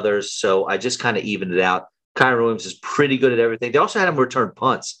good as others. So I just kind of evened it out. Kyron Williams is pretty good at everything. They also had him return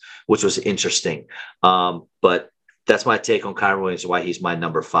punts, which was interesting. But that's my take on Kyron Williams, why he's my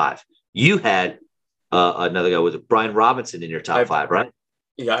number 5. You had another guy with Brian Robinson in your top 5, right?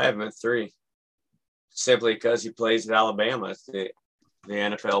 Yeah, I have him at 3. Simply because he plays at Alabama. It's the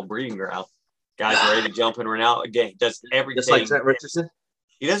NFL breeding ground. Guys ready to jump in and out. Again, he does everything. Just like Trent Richardson?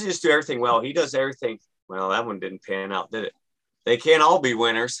 He doesn't just do everything well. He does everything. Well, that one didn't pan out, did it? They can't all be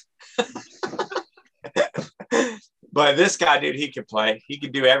winners. But this guy, dude, he can play. He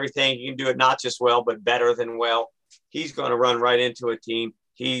can do everything. He can do it not just well, but better than well. He's going to run right into a team.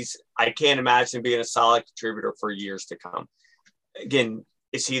 I can't imagine being a solid contributor for years to come. Again,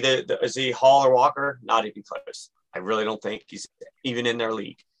 is he Hall or Walker? Not even close. I really don't think he's even in their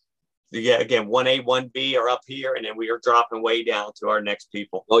league. Yeah, again, 1A, 1B are up here, and then we are dropping way down to our next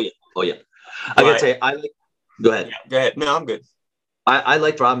people. Oh, yeah. I got to say, go ahead. Yeah, go ahead. No, I'm good. I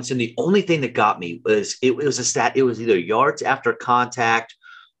liked Robinson. The only thing that got me was it was a stat. It was either yards after contact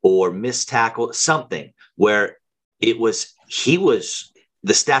or missed tackle, something where the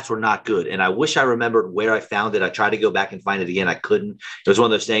stats were not good. And I wish I remembered where I found it. I tried to go back and find it again. I couldn't. It was one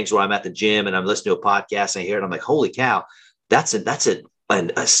of those things where I'm at the gym and I'm listening to a podcast and I hear it. I'm like, holy cow, that's a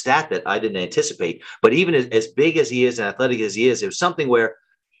stat that I didn't anticipate. But even as big as he is and athletic as he is, it was something where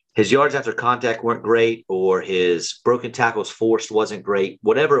his yards after contact weren't great or his broken tackles forced wasn't great.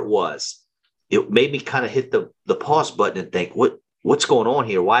 Whatever it was, it made me kind of hit the pause button and think, what's going on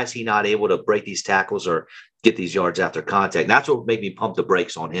here? Why is he not able to break these tackles or get these yards after contact? And that's what made me pump the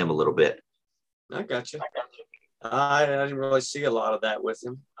brakes on him a little bit. I got you. I didn't really see a lot of that with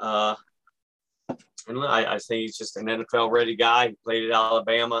him. I think he's just an NFL-ready guy. He played at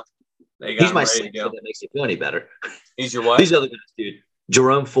Alabama. He's my ready to go. That makes you feel any better. He's your what? These other guys, dude.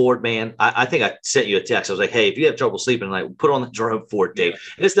 Jerome Ford, man. I think I sent you a text. I was like, hey, if you have trouble sleeping, like put on the Jerome Ford tape.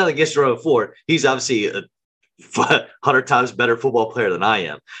 And it's nothing against Jerome Ford. He's obviously a 100 times better football player than I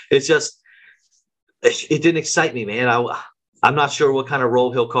am. It's just, it didn't excite me, man. I'm not sure what kind of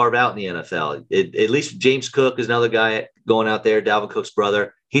role he'll carve out in the NFL. At least James Cook is another guy going out there, Dalvin Cook's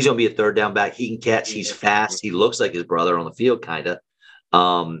brother. He's going to be a third down back. He can catch. He's fast. He looks like his brother on the field, kind of.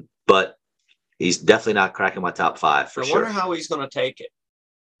 But he's definitely not cracking my top 5 for sure. I wonder how he's going to take it.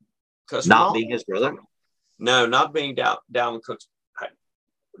 Not being his brother? No, not being Dalvin Cook's.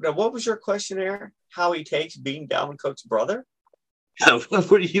 Now, what was your question there? How he takes being Dalvin Cook's brother?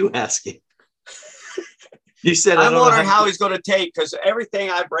 What are you asking? You said I'm wondering how he's going to take, because everything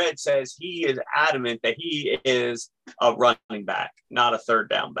I've read says he is adamant that he is a running back, not a third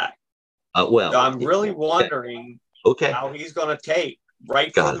down back. So I'm really wondering how he's going to take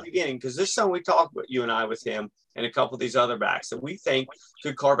right from the beginning, because this is something we talked about, you and I, with him and a couple of these other backs that we think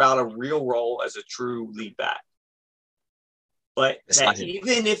could carve out a real role as a true lead back. But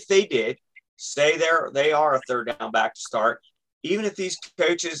even if they did, say they are a third down back to start, even if these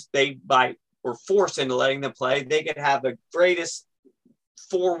coaches were forced into letting them play, they could have the greatest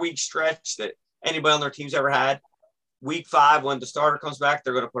 4-week stretch that anybody on their team's ever had. Week 5, when the starter comes back,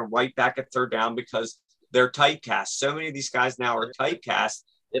 they're going to put them right back at third down because they're typecast. So many of these guys now are typecast.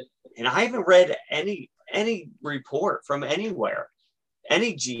 Yep. And I haven't read any report from anywhere,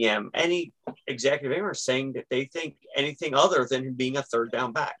 any GM, any executive anywhere saying that they think anything other than being a third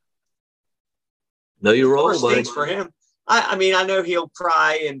down back. No, you're wrong, buddy. For him. I mean, I know he'll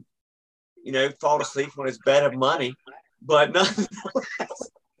cry and, fall asleep on his bed of money, but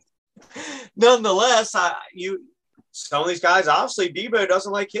nonetheless, some of these guys, obviously Deebo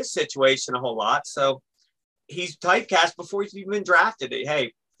doesn't like his situation a whole lot. So he's typecast before he's even been drafted.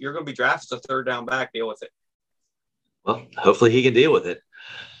 Hey, you're going to be drafted as a third down back, deal with it. Well, hopefully he can deal with it.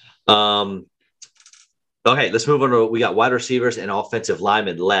 Okay, let's move on we got wide receivers and offensive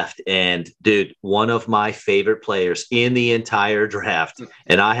linemen left. And dude, one of my favorite players in the entire draft.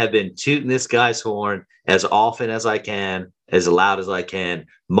 And I have been tooting this guy's horn as often as I can, as loud as I can.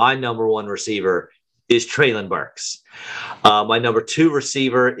 My number 1 receiver is Treylon Burks. My number 2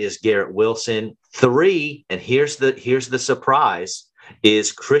 receiver is Garrett Wilson. 3, and here's the surprise,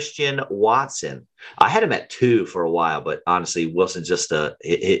 is Christian Watson. I had him at 2 for a while, but honestly, Wilson's just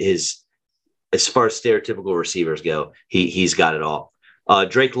as far as stereotypical receivers go, he's got it all.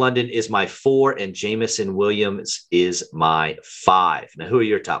 Drake London is my 4, and Jamison Williams is my 5. Now, who are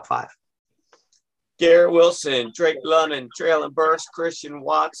your top 5? Garrett Wilson, Drake London, Traylon Burks, Christian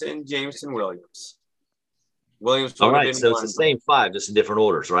Watson, Jameson Williams. Williams All would have right, been so one. it's the same 5, just in different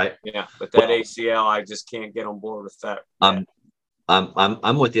orders, right? Yeah, but that ACL, I just can't get on board with that. I'm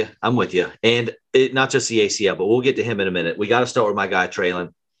with you. I'm with you. And not just the ACL, but we'll get to him in a minute. We got to start with my guy,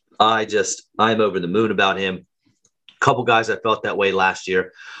 Traylon. I'm over the moon about him. A couple guys I felt that way last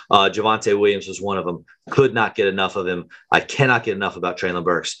year. Javonte Williams was one of them. Could not get enough of him. I cannot get enough about Traylon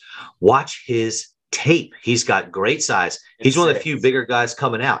Burks. Watch his tape. He's got great size. He's one of the few bigger guys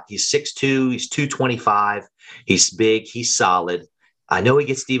coming out. He's 6'2". He's 225. He's big. He's solid. I know he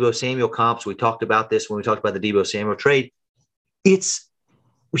gets Deebo Samuel comps. We talked about this when we talked about the Deebo Samuel trade.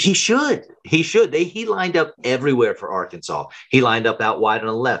 He should. He lined up everywhere for Arkansas. He lined up out wide on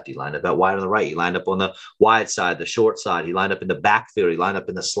the left. He lined up out wide on the right. He lined up on the wide side, the short side. He lined up in the backfield. He lined up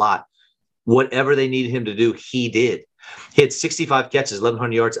in the slot. Whatever they needed him to do, he did. He had 65 catches,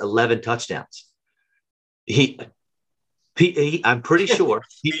 1,100 yards, 11 touchdowns. I'm pretty sure.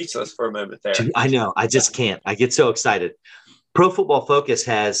 Speechless for a moment there. I know. I just can't. I get so excited. Pro Football Focus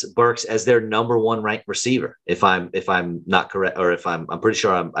has Burks as their number 1 ranked receiver. If I'm not correct, or if I'm pretty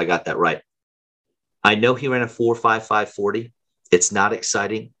sure I got that right. I know he ran a 4.55 40. It's not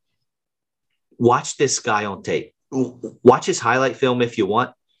exciting. Watch this guy on tape. Watch his highlight film if you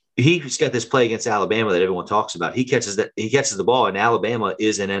want. He's got this play against Alabama that everyone talks about. He catches the ball, and Alabama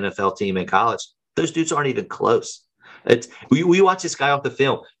is an NFL team in college. Those dudes aren't even close. We watch this guy off the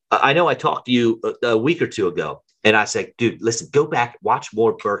film. I know I talked to you a week or two ago. And I said, dude, listen, go back, watch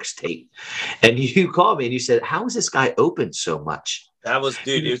more Burks tape. And you called me and you said, how is this guy open so much?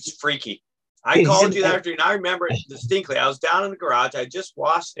 Dude, it was freaky. I called you that afternoon. I remember it distinctly. I was down in the garage. I just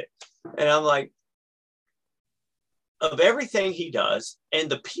watched it. And I'm like, of everything he does and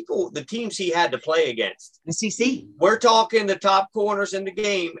the teams he had to play against. SEC. We're talking the top corners in the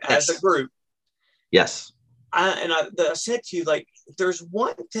game as a group. Yes. I said to you, like, there's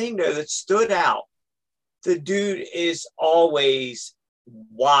one thing, though, that stood out. The dude is always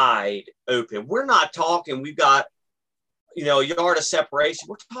wide open. We're not talking, we've got, a yard of separation.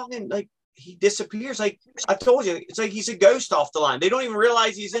 We're talking like he disappears. Like I told you, it's like he's a ghost off the line. They don't even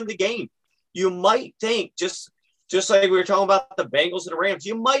realize he's in the game. You might think, just like we were talking about the Bengals and the Rams,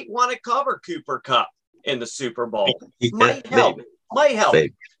 you might want to cover Cooper Kupp in the Super Bowl. Might help. Might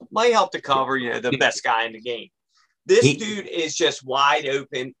help to cover, the best guy in the game. This dude is just wide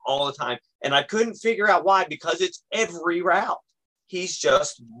open all the time. And I couldn't figure out why, because it's every route. He's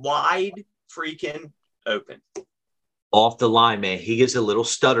just wide freaking open. Off the line, man. He gives a little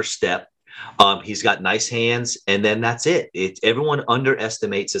stutter step. He's got nice hands, and then that's it. Everyone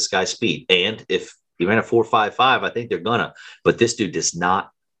underestimates this guy's speed. And if he ran a 4.55, I think they're gonna. But this dude does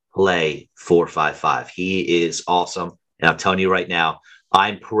not play 4.55. He is awesome. And I'm telling you right now,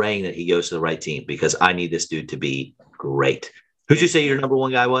 I'm praying that he goes to the right team because I need this dude to be great. Who'd you say your number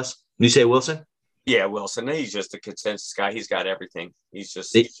 1 guy was? You say Wilson? Yeah, Wilson. He's just a consensus guy. He's got everything. He's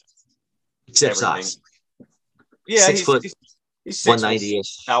just except size. Yeah, 6 foot, he's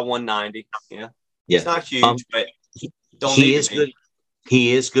 190-ish. About 190. Yeah. Yeah. He's not huge, but he is good.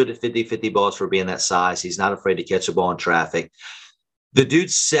 He is good at 50-50 balls for being that size. He's not afraid to catch a ball in traffic. The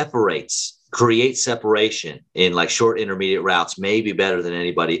dude creates separation in like short intermediate routes, maybe better than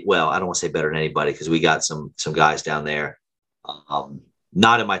anybody. Well, I don't want to say better than anybody because we got some guys down there.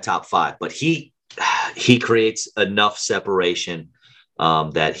 Not in my top 5, but he creates enough separation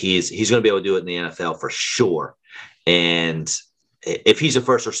that he's going to be able to do it in the NFL for sure. And if he's a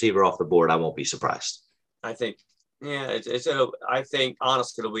first receiver off the board, I won't be surprised. I think, I think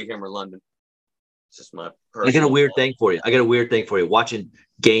honestly, it'll be him or London. It's just my personal. I got a weird thing for you. Watching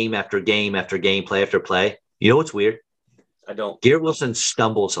game after game after game, play after play. You know what's weird? I don't. Garrett Wilson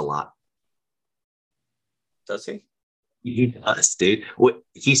stumbles a lot. Does he? He does, dude.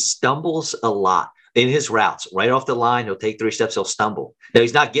 He stumbles a lot in his routes. Right off the line, he'll take 3 steps, he'll stumble. Now,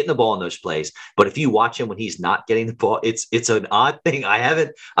 he's not getting the ball in those plays, but if you watch him when he's not getting the ball, it's an odd thing.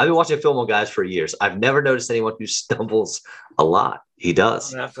 I've been watching film on guys for years. I've never noticed anyone who stumbles a lot. He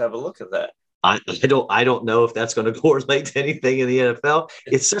does. I'm gonna have to have a look at that. I don't know if that's going to correlate to anything in the NFL.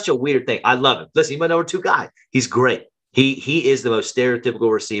 It's such a weird thing. I love him. Listen, he's my number 2 guy. He's great. He is the most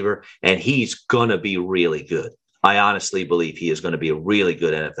stereotypical receiver, and he's going to be really good. I honestly believe he is going to be a really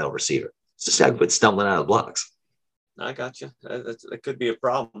good NFL receiver. It's just guy quit stumbling out of blocks. I got you. That could be a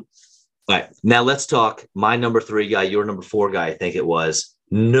problem. All right. Now let's talk my number 3 guy, your number 4 guy, I think it was.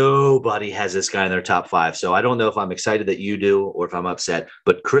 Nobody has this guy in their top 5. So I don't know if I'm excited that you do or if I'm upset.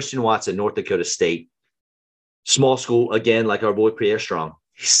 But Christian Watson, North Dakota State, Small school, again, like our boy Pierre Strong.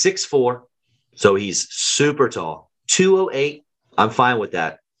 He's 6'4", so he's super tall. 208, I'm fine with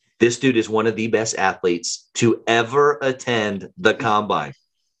that. This dude is one of the best athletes to ever attend the combine.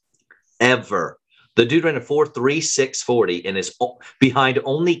 Ever. The dude ran a 4.3 640 and is behind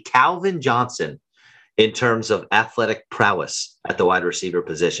only Calvin Johnson in terms of athletic prowess at the wide receiver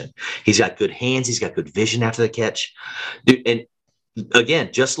position. He's got good hands. He's got good vision after the catch. Dude, and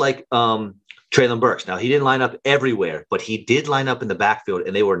again, just like Traylon Burks. Now, he didn't line up everywhere, but he did line up in the backfield,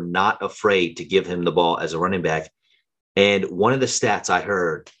 and they were not afraid to give him the ball as a running back. And one of the stats I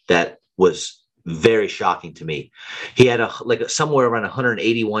heard that was very shocking to me, he had somewhere around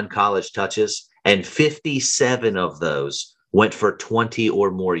 181 college touches, and 57 of those went for 20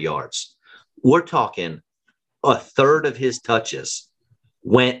 or more yards. We're talking a third of his touches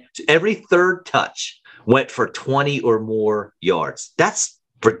every third touch went for 20 or more yards. That's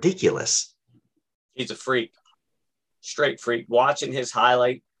ridiculous. He's a freak, straight freak. Watching his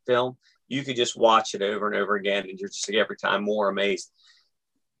highlight film, you could just watch it over and over again, and you're just every time more amazed.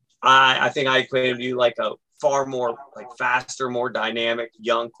 I think I equated you like a far more faster, more dynamic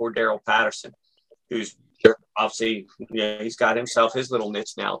young Cordero Patterson, who's obviously he's got himself his little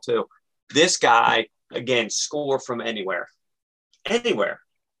niche now too. This guy again score from anywhere, anytime.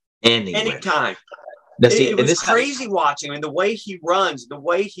 It was crazy watching him and the way he runs, the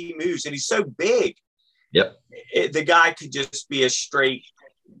way he moves, and he's so big. Yep, the guy could just be a straight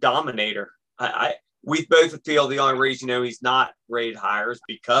dominator. We both feel the only reason he's not rated higher is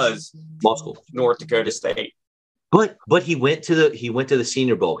because North Dakota State. But he went to the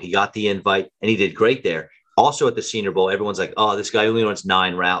Senior Bowl. He got the invite and he did great there. Also at the Senior Bowl, everyone's like, "Oh, this guy only runs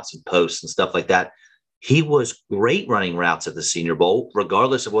 9 routes and posts and stuff like that." He was great running routes at the Senior Bowl,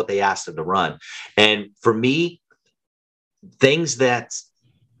 regardless of what they asked him to run. And for me, things that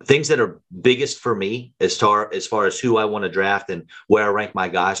are biggest for me as far as who I want to draft and where I rank my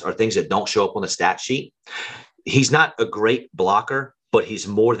guys are things that don't show up on the stat sheet. He's not a great blocker, but he's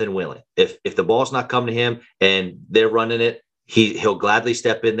more than willing. If the ball's not coming to him and they're running it, he'll gladly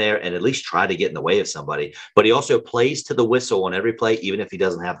step in there and at least try to get in the way of somebody. But he also plays to the whistle on every play, even if he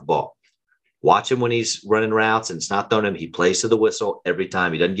doesn't have the ball. Watch him when he's running routes and it's not throwing him. He plays to the whistle every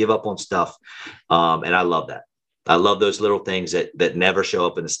time. He doesn't give up on stuff. And I love that. I love those little things that never show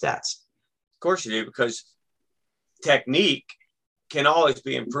up in the stats. Of course you do, because technique can always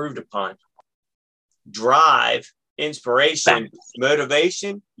be improved upon. Drive, inspiration,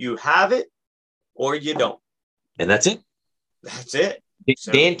 motivation, you have it or you don't. And that's it. That's it.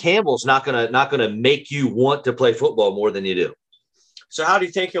 Dan Campbell's not gonna make you want to play football more than you do. So how do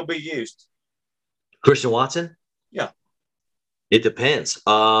you think he'll be used? Christian Watson? Yeah. It depends.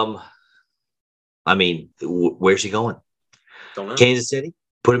 I mean, where's he going? Don't know. Kansas City?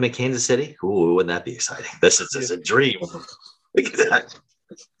 Put him in Kansas City? Ooh, wouldn't that be exciting? This is a dream. Look at that.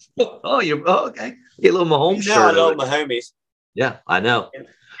 Okay. Get a little Mahomes shirt. I love my homies. Yeah, I know. And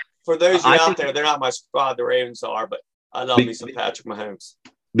for those of you out there, they're not my squad, the Ravens are, but I love me some Patrick Mahomes.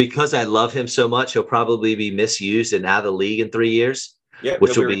 Because I love him so much, he'll probably be misused and out of the league in 3 years. Yeah,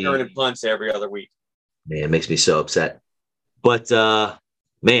 which will be returning punts every other week. Man, it makes me so upset. But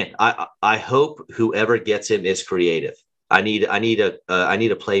man, I hope whoever gets him is creative. I need a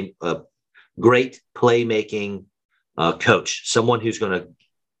great playmaking coach, someone who's going to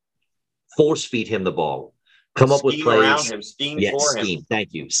force feed him the ball, come up with plays around him, scheme for him. Scheme.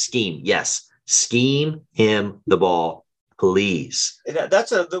 Thank you. Scheme. Yes, scheme him the ball, please. That's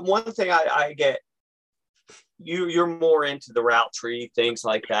the one thing I get. You're more into the route tree, things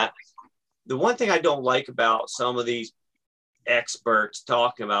like that. The one thing I don't like about some of these experts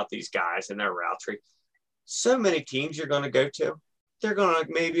talking about these guys and their route tree, so many teams you're going to go to, they're going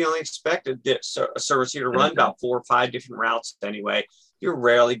to maybe only expect a service to run about 4 or 5 different routes anyway. You're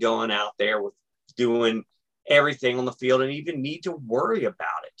rarely going out there with doing everything on the field and even need to worry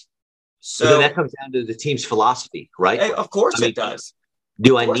about it. So then that comes down to the team's philosophy, right? Of course it does.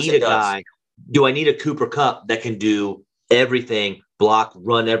 Do I need a guy? Do I need a Cooper Kupp that can do everything, block,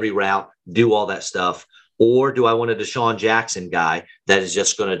 run every route, do all that stuff? Or do I want a Deshaun Jackson guy that is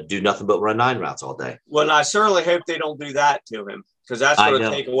just going to do nothing but run 9 routes all day? Well, I certainly hope they don't do that to him, because that's going to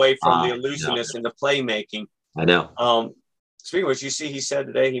take away from the elusiveness and the playmaking. I know. Speaking of which, you see, he said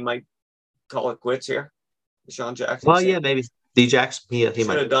today he might call it quits here. Deshaun Jackson. Well, yeah, maybe D-Jax. He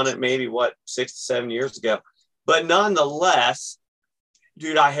might have done it maybe 6 to 7 years ago. But nonetheless,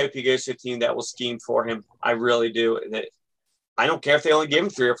 dude, I hope he goes to a team that will scheme for him. I really do. I don't care if they only give him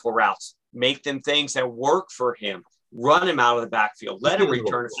 3 or 4 routes. Make them things that work for him. Run him out of the backfield. Let him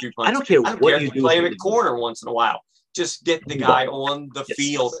return a few punts. I don't care what you do. Play him at corner once in a while. Just get the guy on the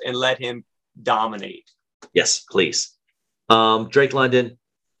field and let him dominate. Yes, please. Drake London,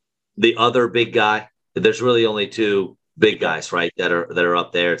 the other big guy. There's really only two big guys, right, that are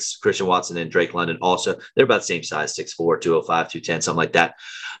up there. It's Christian Watson and Drake London. Also, they're about the same size, 6'4", 205, 210, something like that.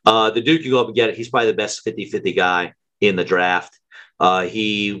 The dude can go up and get it. He's probably the best 50-50 guy in the draft.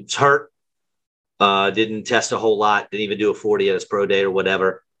 He's hurt, didn't test a whole lot, didn't even do a 40 at his pro day or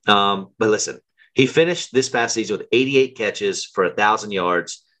whatever. But listen, he finished this past season with 88 catches for 1,000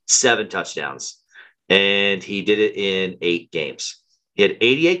 yards, 7 touchdowns, and he did it in 8 games. He had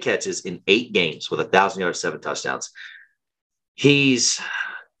 88 catches in 8 games with 1,000 yards, 7 touchdowns. He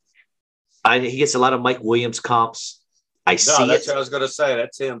gets a lot of Mike Williams comps. That's what I was going to say.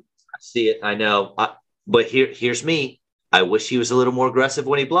 That's him. I see it. I know. But here's me. I wish he was a little more aggressive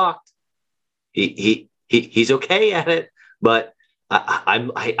when he blocked. He's okay at it, but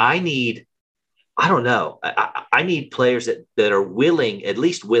I need. I don't know. I need players that are willing, at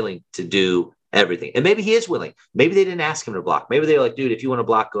least willing to do everything. And maybe he is willing. Maybe they didn't ask him to block. Maybe they're like, dude, if you want to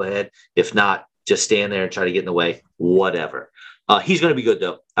block, go ahead. If not, just stand there and try to get in the way. Whatever. He's going to be good,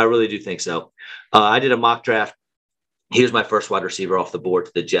 though. I really do think so. I did a mock draft. He was my first wide receiver off the board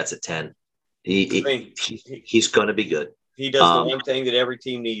to the Jets at 10. He's going to be good. He does the one thing that every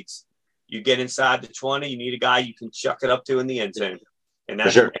team needs. You get inside the 20, you need a guy you can chuck it up to in the end zone. And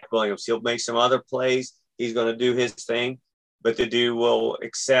that's Nick Williams. He'll make some other plays. He's going to do his thing, but the dude will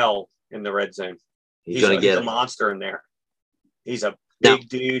excel in the red zone. He's a monster in there. He's a big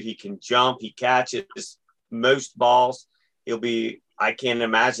dude. He can jump. He catches most balls. I can't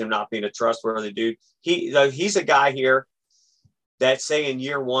imagine him not being a trustworthy dude. He's a guy here that, say, in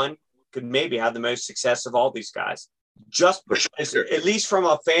year one could maybe have the most success of all these guys. Just at least from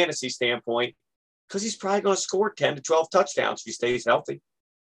a fantasy standpoint, because he's probably going to score 10 to 12 touchdowns if he stays healthy.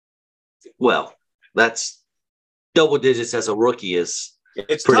 Well, that's double digits as a rookie it's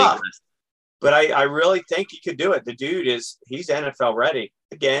pretty tough. But I really think he could do it. The dude he's NFL ready.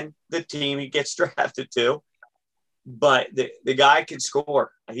 Again, the team he gets drafted to. But the guy can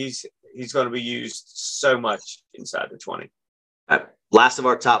score. He's going to be used so much inside the 20. Last of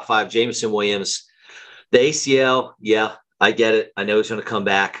our top 5, Jameson Williams. The ACL, yeah, I get it. I know he's going to come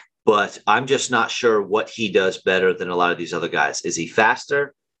back, but I'm just not sure what he does better than a lot of these other guys. Is he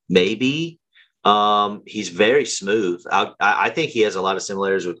faster? Maybe. He's very smooth. I think he has a lot of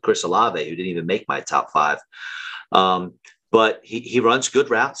similarities with Chris Olave, who didn't even make my top 5. But he runs good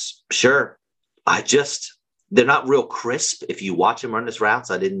routes. Sure. They're not real crisp. If you watch him run his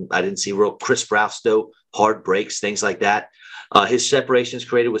routes, I didn't see real crisp routes, though, hard breaks, things like that. His separation is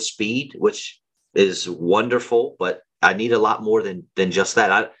created with speed, which is wonderful, but I need a lot more than just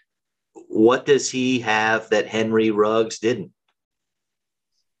that. What does he have that Henry Ruggs didn't?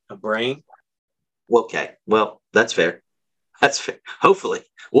 A brain. Okay. Well, that's fair. That's fair. Hopefully.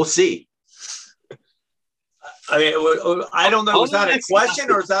 We'll see. I mean, I don't know. Was that a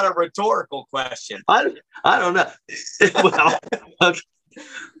question or is that a rhetorical question? I don't know. Well,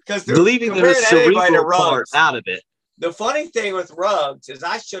 because leaving the cerebral part out of it. The funny thing with Ruggs is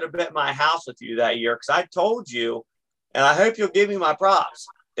I should have bet my house with you that year because I told you, and I hope you'll give me my props,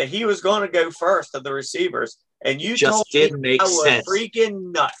 that he was going to go first of the receivers. And you just told me I was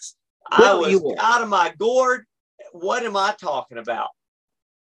freaking nuts. I was out of my gourd. What am I talking about?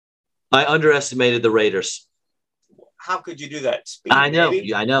 I underestimated the Raiders. How could you do that? Speed, I know.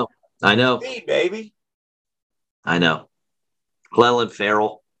 baby. I know. Speed, baby. I know. Clellan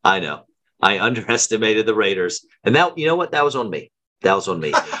Ferrell. I know. I underestimated the Raiders. And that, you know what? That was on me.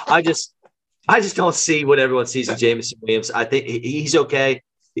 I just don't see what everyone sees in Jameson Williams. I think he's okay.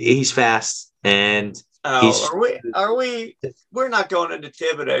 He's fast. And we're not going into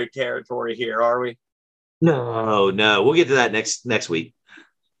Thibodeau territory here, are we? No. We'll get to that next week.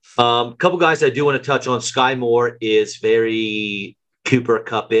 Couple guys I do want to touch on. Sky Moore is very Cooper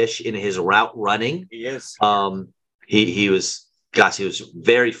Kupp-ish in his route running. He is. He was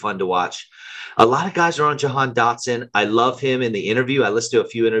very fun to watch. A lot of guys are on Jahan Dotson. I love him in the interview. I listened to a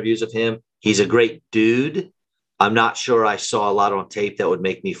few interviews of him. He's a great dude. I'm not sure I saw a lot on tape that would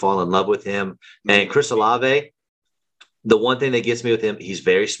make me fall in love with him. And Chris Olave, the one thing that gets me with him, he's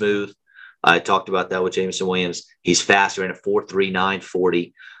very smooth. I talked about that with Jameson Williams. He's faster in a 4.39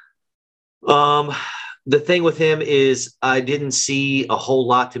 40. The thing with him is I didn't see a whole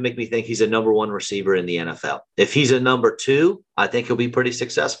lot to make me think he's a number 1 receiver in the NFL. If he's a number 2, I think he'll be pretty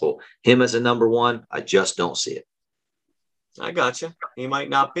successful. Him as a number 1, I just don't see it. I gotcha. He might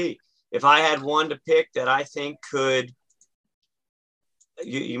not be. If I had one to pick that I think could,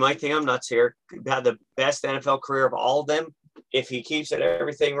 you might think I'm nuts here, could have the best NFL career of all of them, if he keeps it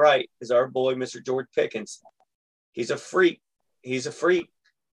everything right, is our boy, Mr. George Pickens. He's a freak.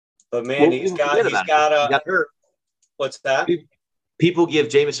 But man, Well, he's people got forget he's about it. got He a got hurt. what's that? People give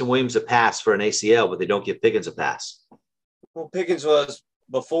Jamison Williams a pass for an ACL, but they don't give Pickens a pass. Well, Pickens was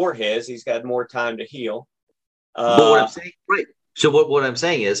before his. He's got more time to heal. But what I'm saying, right? So what I'm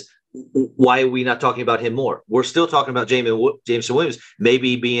saying is, why are we not talking about him more? We're still talking about Jameson Williams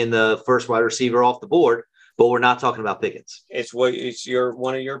maybe being the first wide receiver off the board, but we're not talking about Pickens. It's one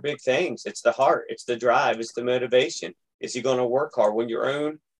of your big things. It's the heart. It's the drive. It's the motivation. Is he going to work hard when your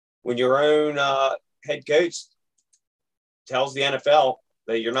own head coach tells the NFL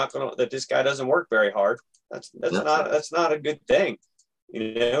that that this guy doesn't work very hard? That's not a good thing.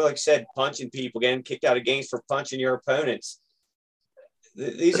 Like I said, punching people, getting kicked out of games for punching your opponents.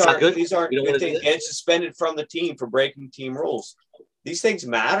 These aren't good things. Getting suspended from the team for breaking team rules. These things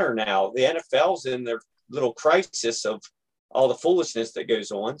matter now. The NFL's in their little crisis of all the foolishness that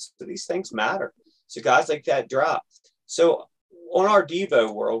goes on. So these things matter. So guys like that drop. So on our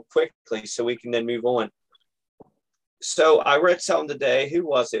Deebo world, quickly, so we can then move on. So I read something today. Who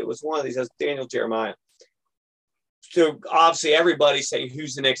was it? It was one of these. It was Daniel Jeremiah. So obviously everybody's saying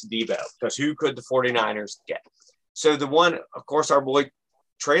who's the next Deebo, because who could the 49ers get? So the one, of course, our boy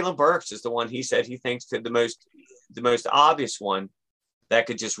Traylon Burks is the one he said he thinks could the most obvious one that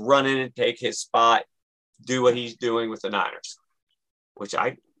could just run in and take his spot, do what he's doing with the Niners, which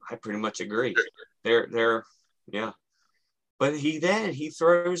I pretty much agree. They're yeah. But he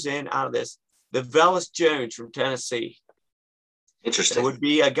throws in out of this the Velus Jones from Tennessee. Interesting. It would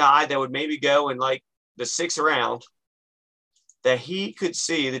be a guy that would maybe go in like the 6th round, that he could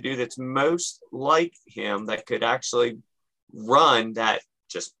see the dude that's most like him that could actually run that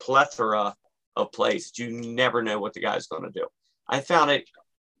just plethora of plays. You never know what the guy's going to do. I found it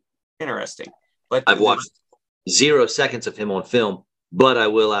interesting. But I've watched 0 seconds of him on film, but I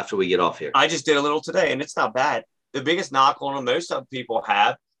will after we get off here. I just did a little today, and it's not bad. The biggest knock on him most of people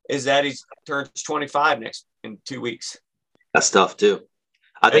have is that he turns 25 in 2 weeks. That's tough too.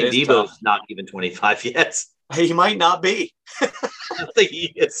 I think Deebo's not even 25 yet. He might not be. I think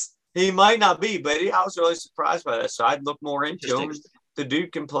he is. He might not be, but I was really surprised by that. So I'd look more into him. The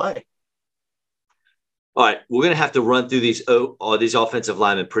dude can play. All right, we're going to have to run through these offensive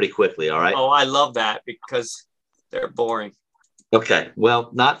linemen pretty quickly, all right? Oh, I love that because they're boring. Okay,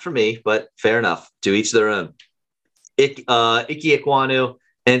 well, not for me, but fair enough. To each their own. Ike Ekwonu,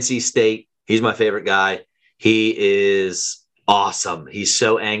 NC State. He's my favorite guy. He is awesome. He's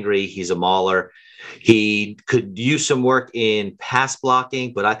so angry. He's a mauler. He could use some work in pass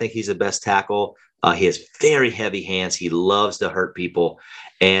blocking, but I think he's the best tackle. He has very heavy hands. He loves to hurt people.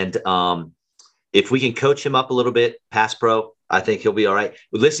 And if we can coach him up a little bit, pass pro, I think he'll be all right.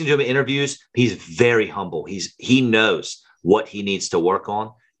 Listening to him in interviews, he's very humble. He knows what he needs to work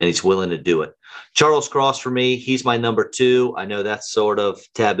on, and he's willing to do it. Charles Cross, for me, he's my number 2. I know that's sort of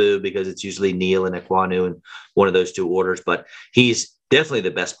taboo because it's usually Neal and Ekwonu in one of those 2 orders, but he's definitely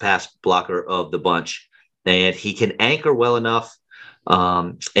the best pass blocker of the bunch. And he can anchor well enough.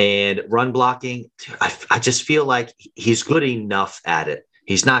 And run blocking, I just feel like he's good enough at it.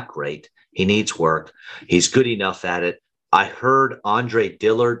 He's not great. He needs work. He's good enough at it. I heard Andre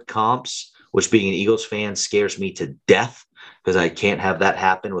Dillard comps, which being an Eagles fan scares me to death because I can't have that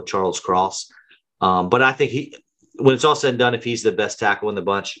happen with Charles Cross. But I think when it's all said and done, if he's the best tackle in the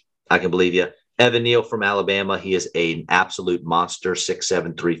bunch, I can believe you. Evan Neal from Alabama, he is an absolute monster,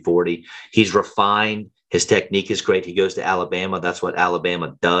 6'7", 340. He's refined. His technique is great. He goes to Alabama. That's what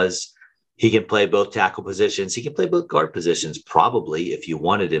Alabama does. He can play both tackle positions. He can play both guard positions, probably, if you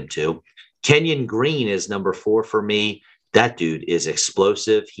wanted him to. Kenyon Green is number 4 for me. That dude is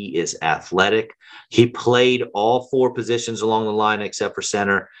explosive. He is athletic. He played all 4 positions along the line except for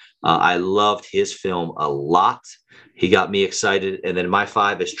center. I loved his film a lot. He got me excited. And then my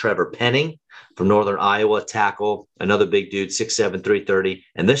 5 is Trevor Penning from Northern Iowa, tackle. Another big dude, 6'7", 330.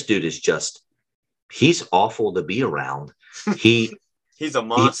 And this dude is just, he's awful to be around. He's a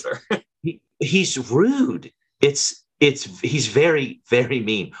monster. He's rude. He's very, very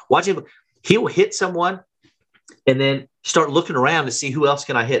mean. Watch him. He'll hit someone and then start looking around to see who else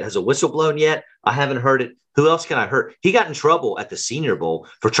can I hit. Has a whistle blown yet? I haven't heard it. Who else can I hurt? He got in trouble at the Senior Bowl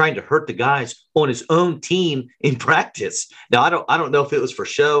for trying to hurt the guys on his own team in practice. Now, I don't know if it was for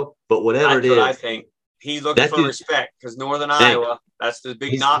show, but whatever it is. That's what I think. He's looking for respect because Northern Iowa, that's the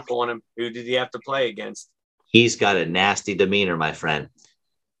big knock on him. Who did he have to play against? He's got a nasty demeanor, my friend.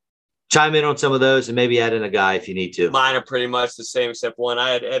 Chime in on some of those and maybe add in a guy if you need to. Mine are pretty much the same except one.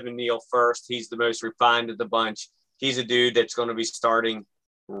 I had Evan Neal first. He's the most refined of the bunch. He's a dude that's going to be starting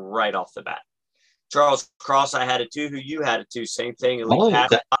right off the bat. Charles Cross, I had it too. Who you had it too? Same thing. Elite pass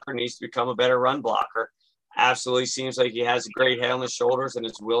blocker needs to become a better run blocker. absolutely seems like he has a great head on his shoulders and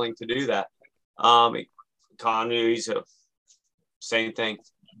is willing to do that. Kanu, he's a same thing.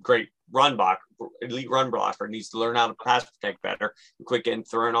 Great run blocker, elite run blocker, needs to learn how to pass protect better and quit getting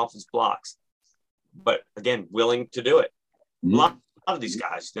thrown off his blocks. But again, willing to do it. A lot of these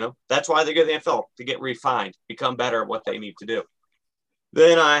guys, that's why they go to the NFL, to get refined, become better at what they need to do.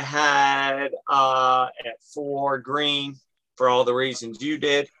 Then I had at 4 Green for all the reasons you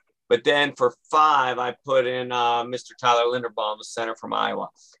did. But then for 5, I put in Mr. Tyler Linderbaum, the center from Iowa.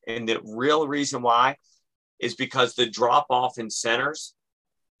 And the real reason why is because the drop-off in centers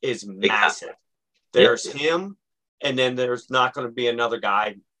is massive. There's him, and then there's not going to be another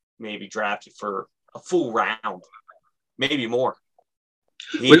guy maybe drafted for a full round, maybe more.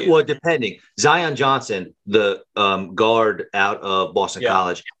 Well, depending. Zion Johnson, the guard out of Boston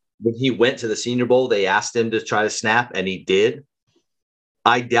College, when he went to the Senior Bowl, they asked him to try to snap, and he did.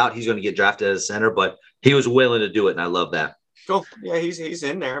 I doubt he's going to get drafted as a center, but he was willing to do it, and I love that. Cool. Yeah, he's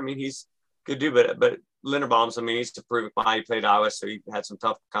in there. I mean, he's good dude, but Linderbaum's, I mean, he's to prove it. He played Iowa, so he had some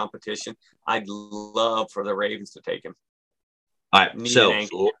tough competition. I'd love for the Ravens to take him. All right, need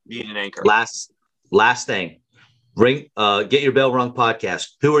an anchor. Last thing. Get Your Bell Rung podcast.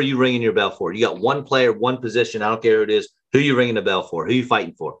 Who are you ringing your bell for? You got one player, one position. I don't care who it is. Who are you ringing the bell for? Who are you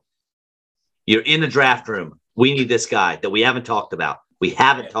fighting for? You're in the draft room. We need this guy that we haven't talked about. Who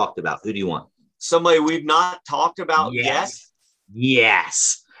do you want? Somebody we've not talked about yet?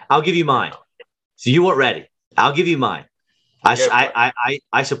 Yes. I'll give you mine. So you weren't ready. I'll give you mine.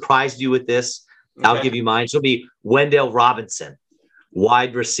 I surprised you with this. Okay. I'll give you mine. So it'll be Wendell Robinson,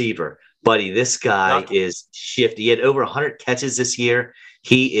 wide receiver. Buddy, this guy is shifty. He had over 100 catches this year.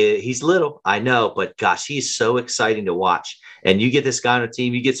 He's little, I know, but gosh, he's so exciting to watch. And you get this guy on a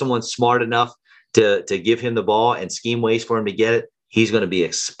team, you get someone smart enough to give him the ball and scheme ways for him to get it. He's going to be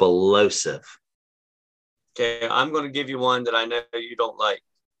explosive. Okay, I'm going to give you one that I know you don't like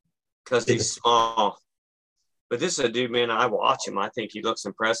because he's small. But this is a dude, man, I watch him. I think he looks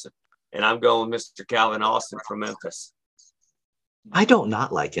impressive. And I'm going Mr. Calvin Austin from Memphis. I don't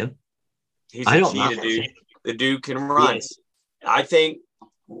not like him. He's a cheetah dude. The dude can run. Yes. I think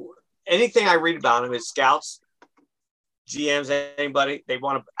anything I read about him is scouts, GMs, anybody, they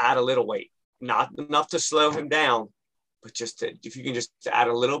want to add a little weight. Not enough to slow him down, but just if you can just add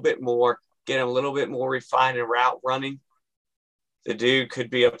a little bit more, get him a little bit more refined in route running, the dude could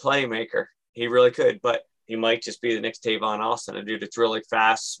be a playmaker. He really could, but he might just be the next Tavon Austin, a dude that's really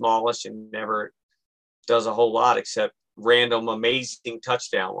fast, smallish, and never does a whole lot except random amazing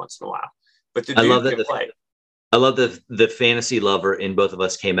touchdown once in a while. But the dude can play. I love the fantasy lover in both of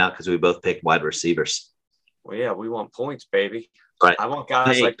us came out because we both picked wide receivers. Well, yeah, we want points, baby. Right. I want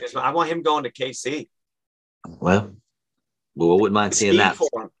guys like this. I want him going to KC. Well, I wouldn't mind seeing that.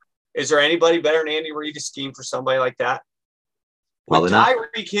 Is there anybody better than Andy Reid to scheme for somebody like that? Would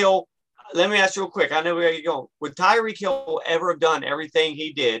Tyreek Hill, let me ask you real quick. I know where you're going. Would Tyreek Hill ever have done everything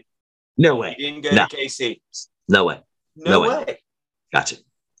he did? No way. He didn't go to KC. No way. No way. Gotcha.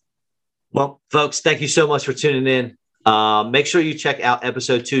 Well, folks, thank you so much for tuning in. Make sure you check out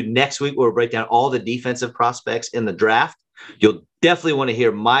episode 2 next week, where we'll break down all the defensive prospects in the draft. You'll definitely want to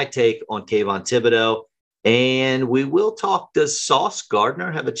hear my take on Kayvon Thibodeau. And we will talk, does Sauce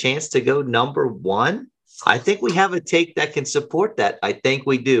Gardner have a chance to go number 1? I think we have a take that can support that. I think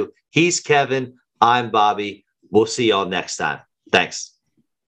we do. He's Kevin. I'm Bobby. We'll see y'all next time. Thanks.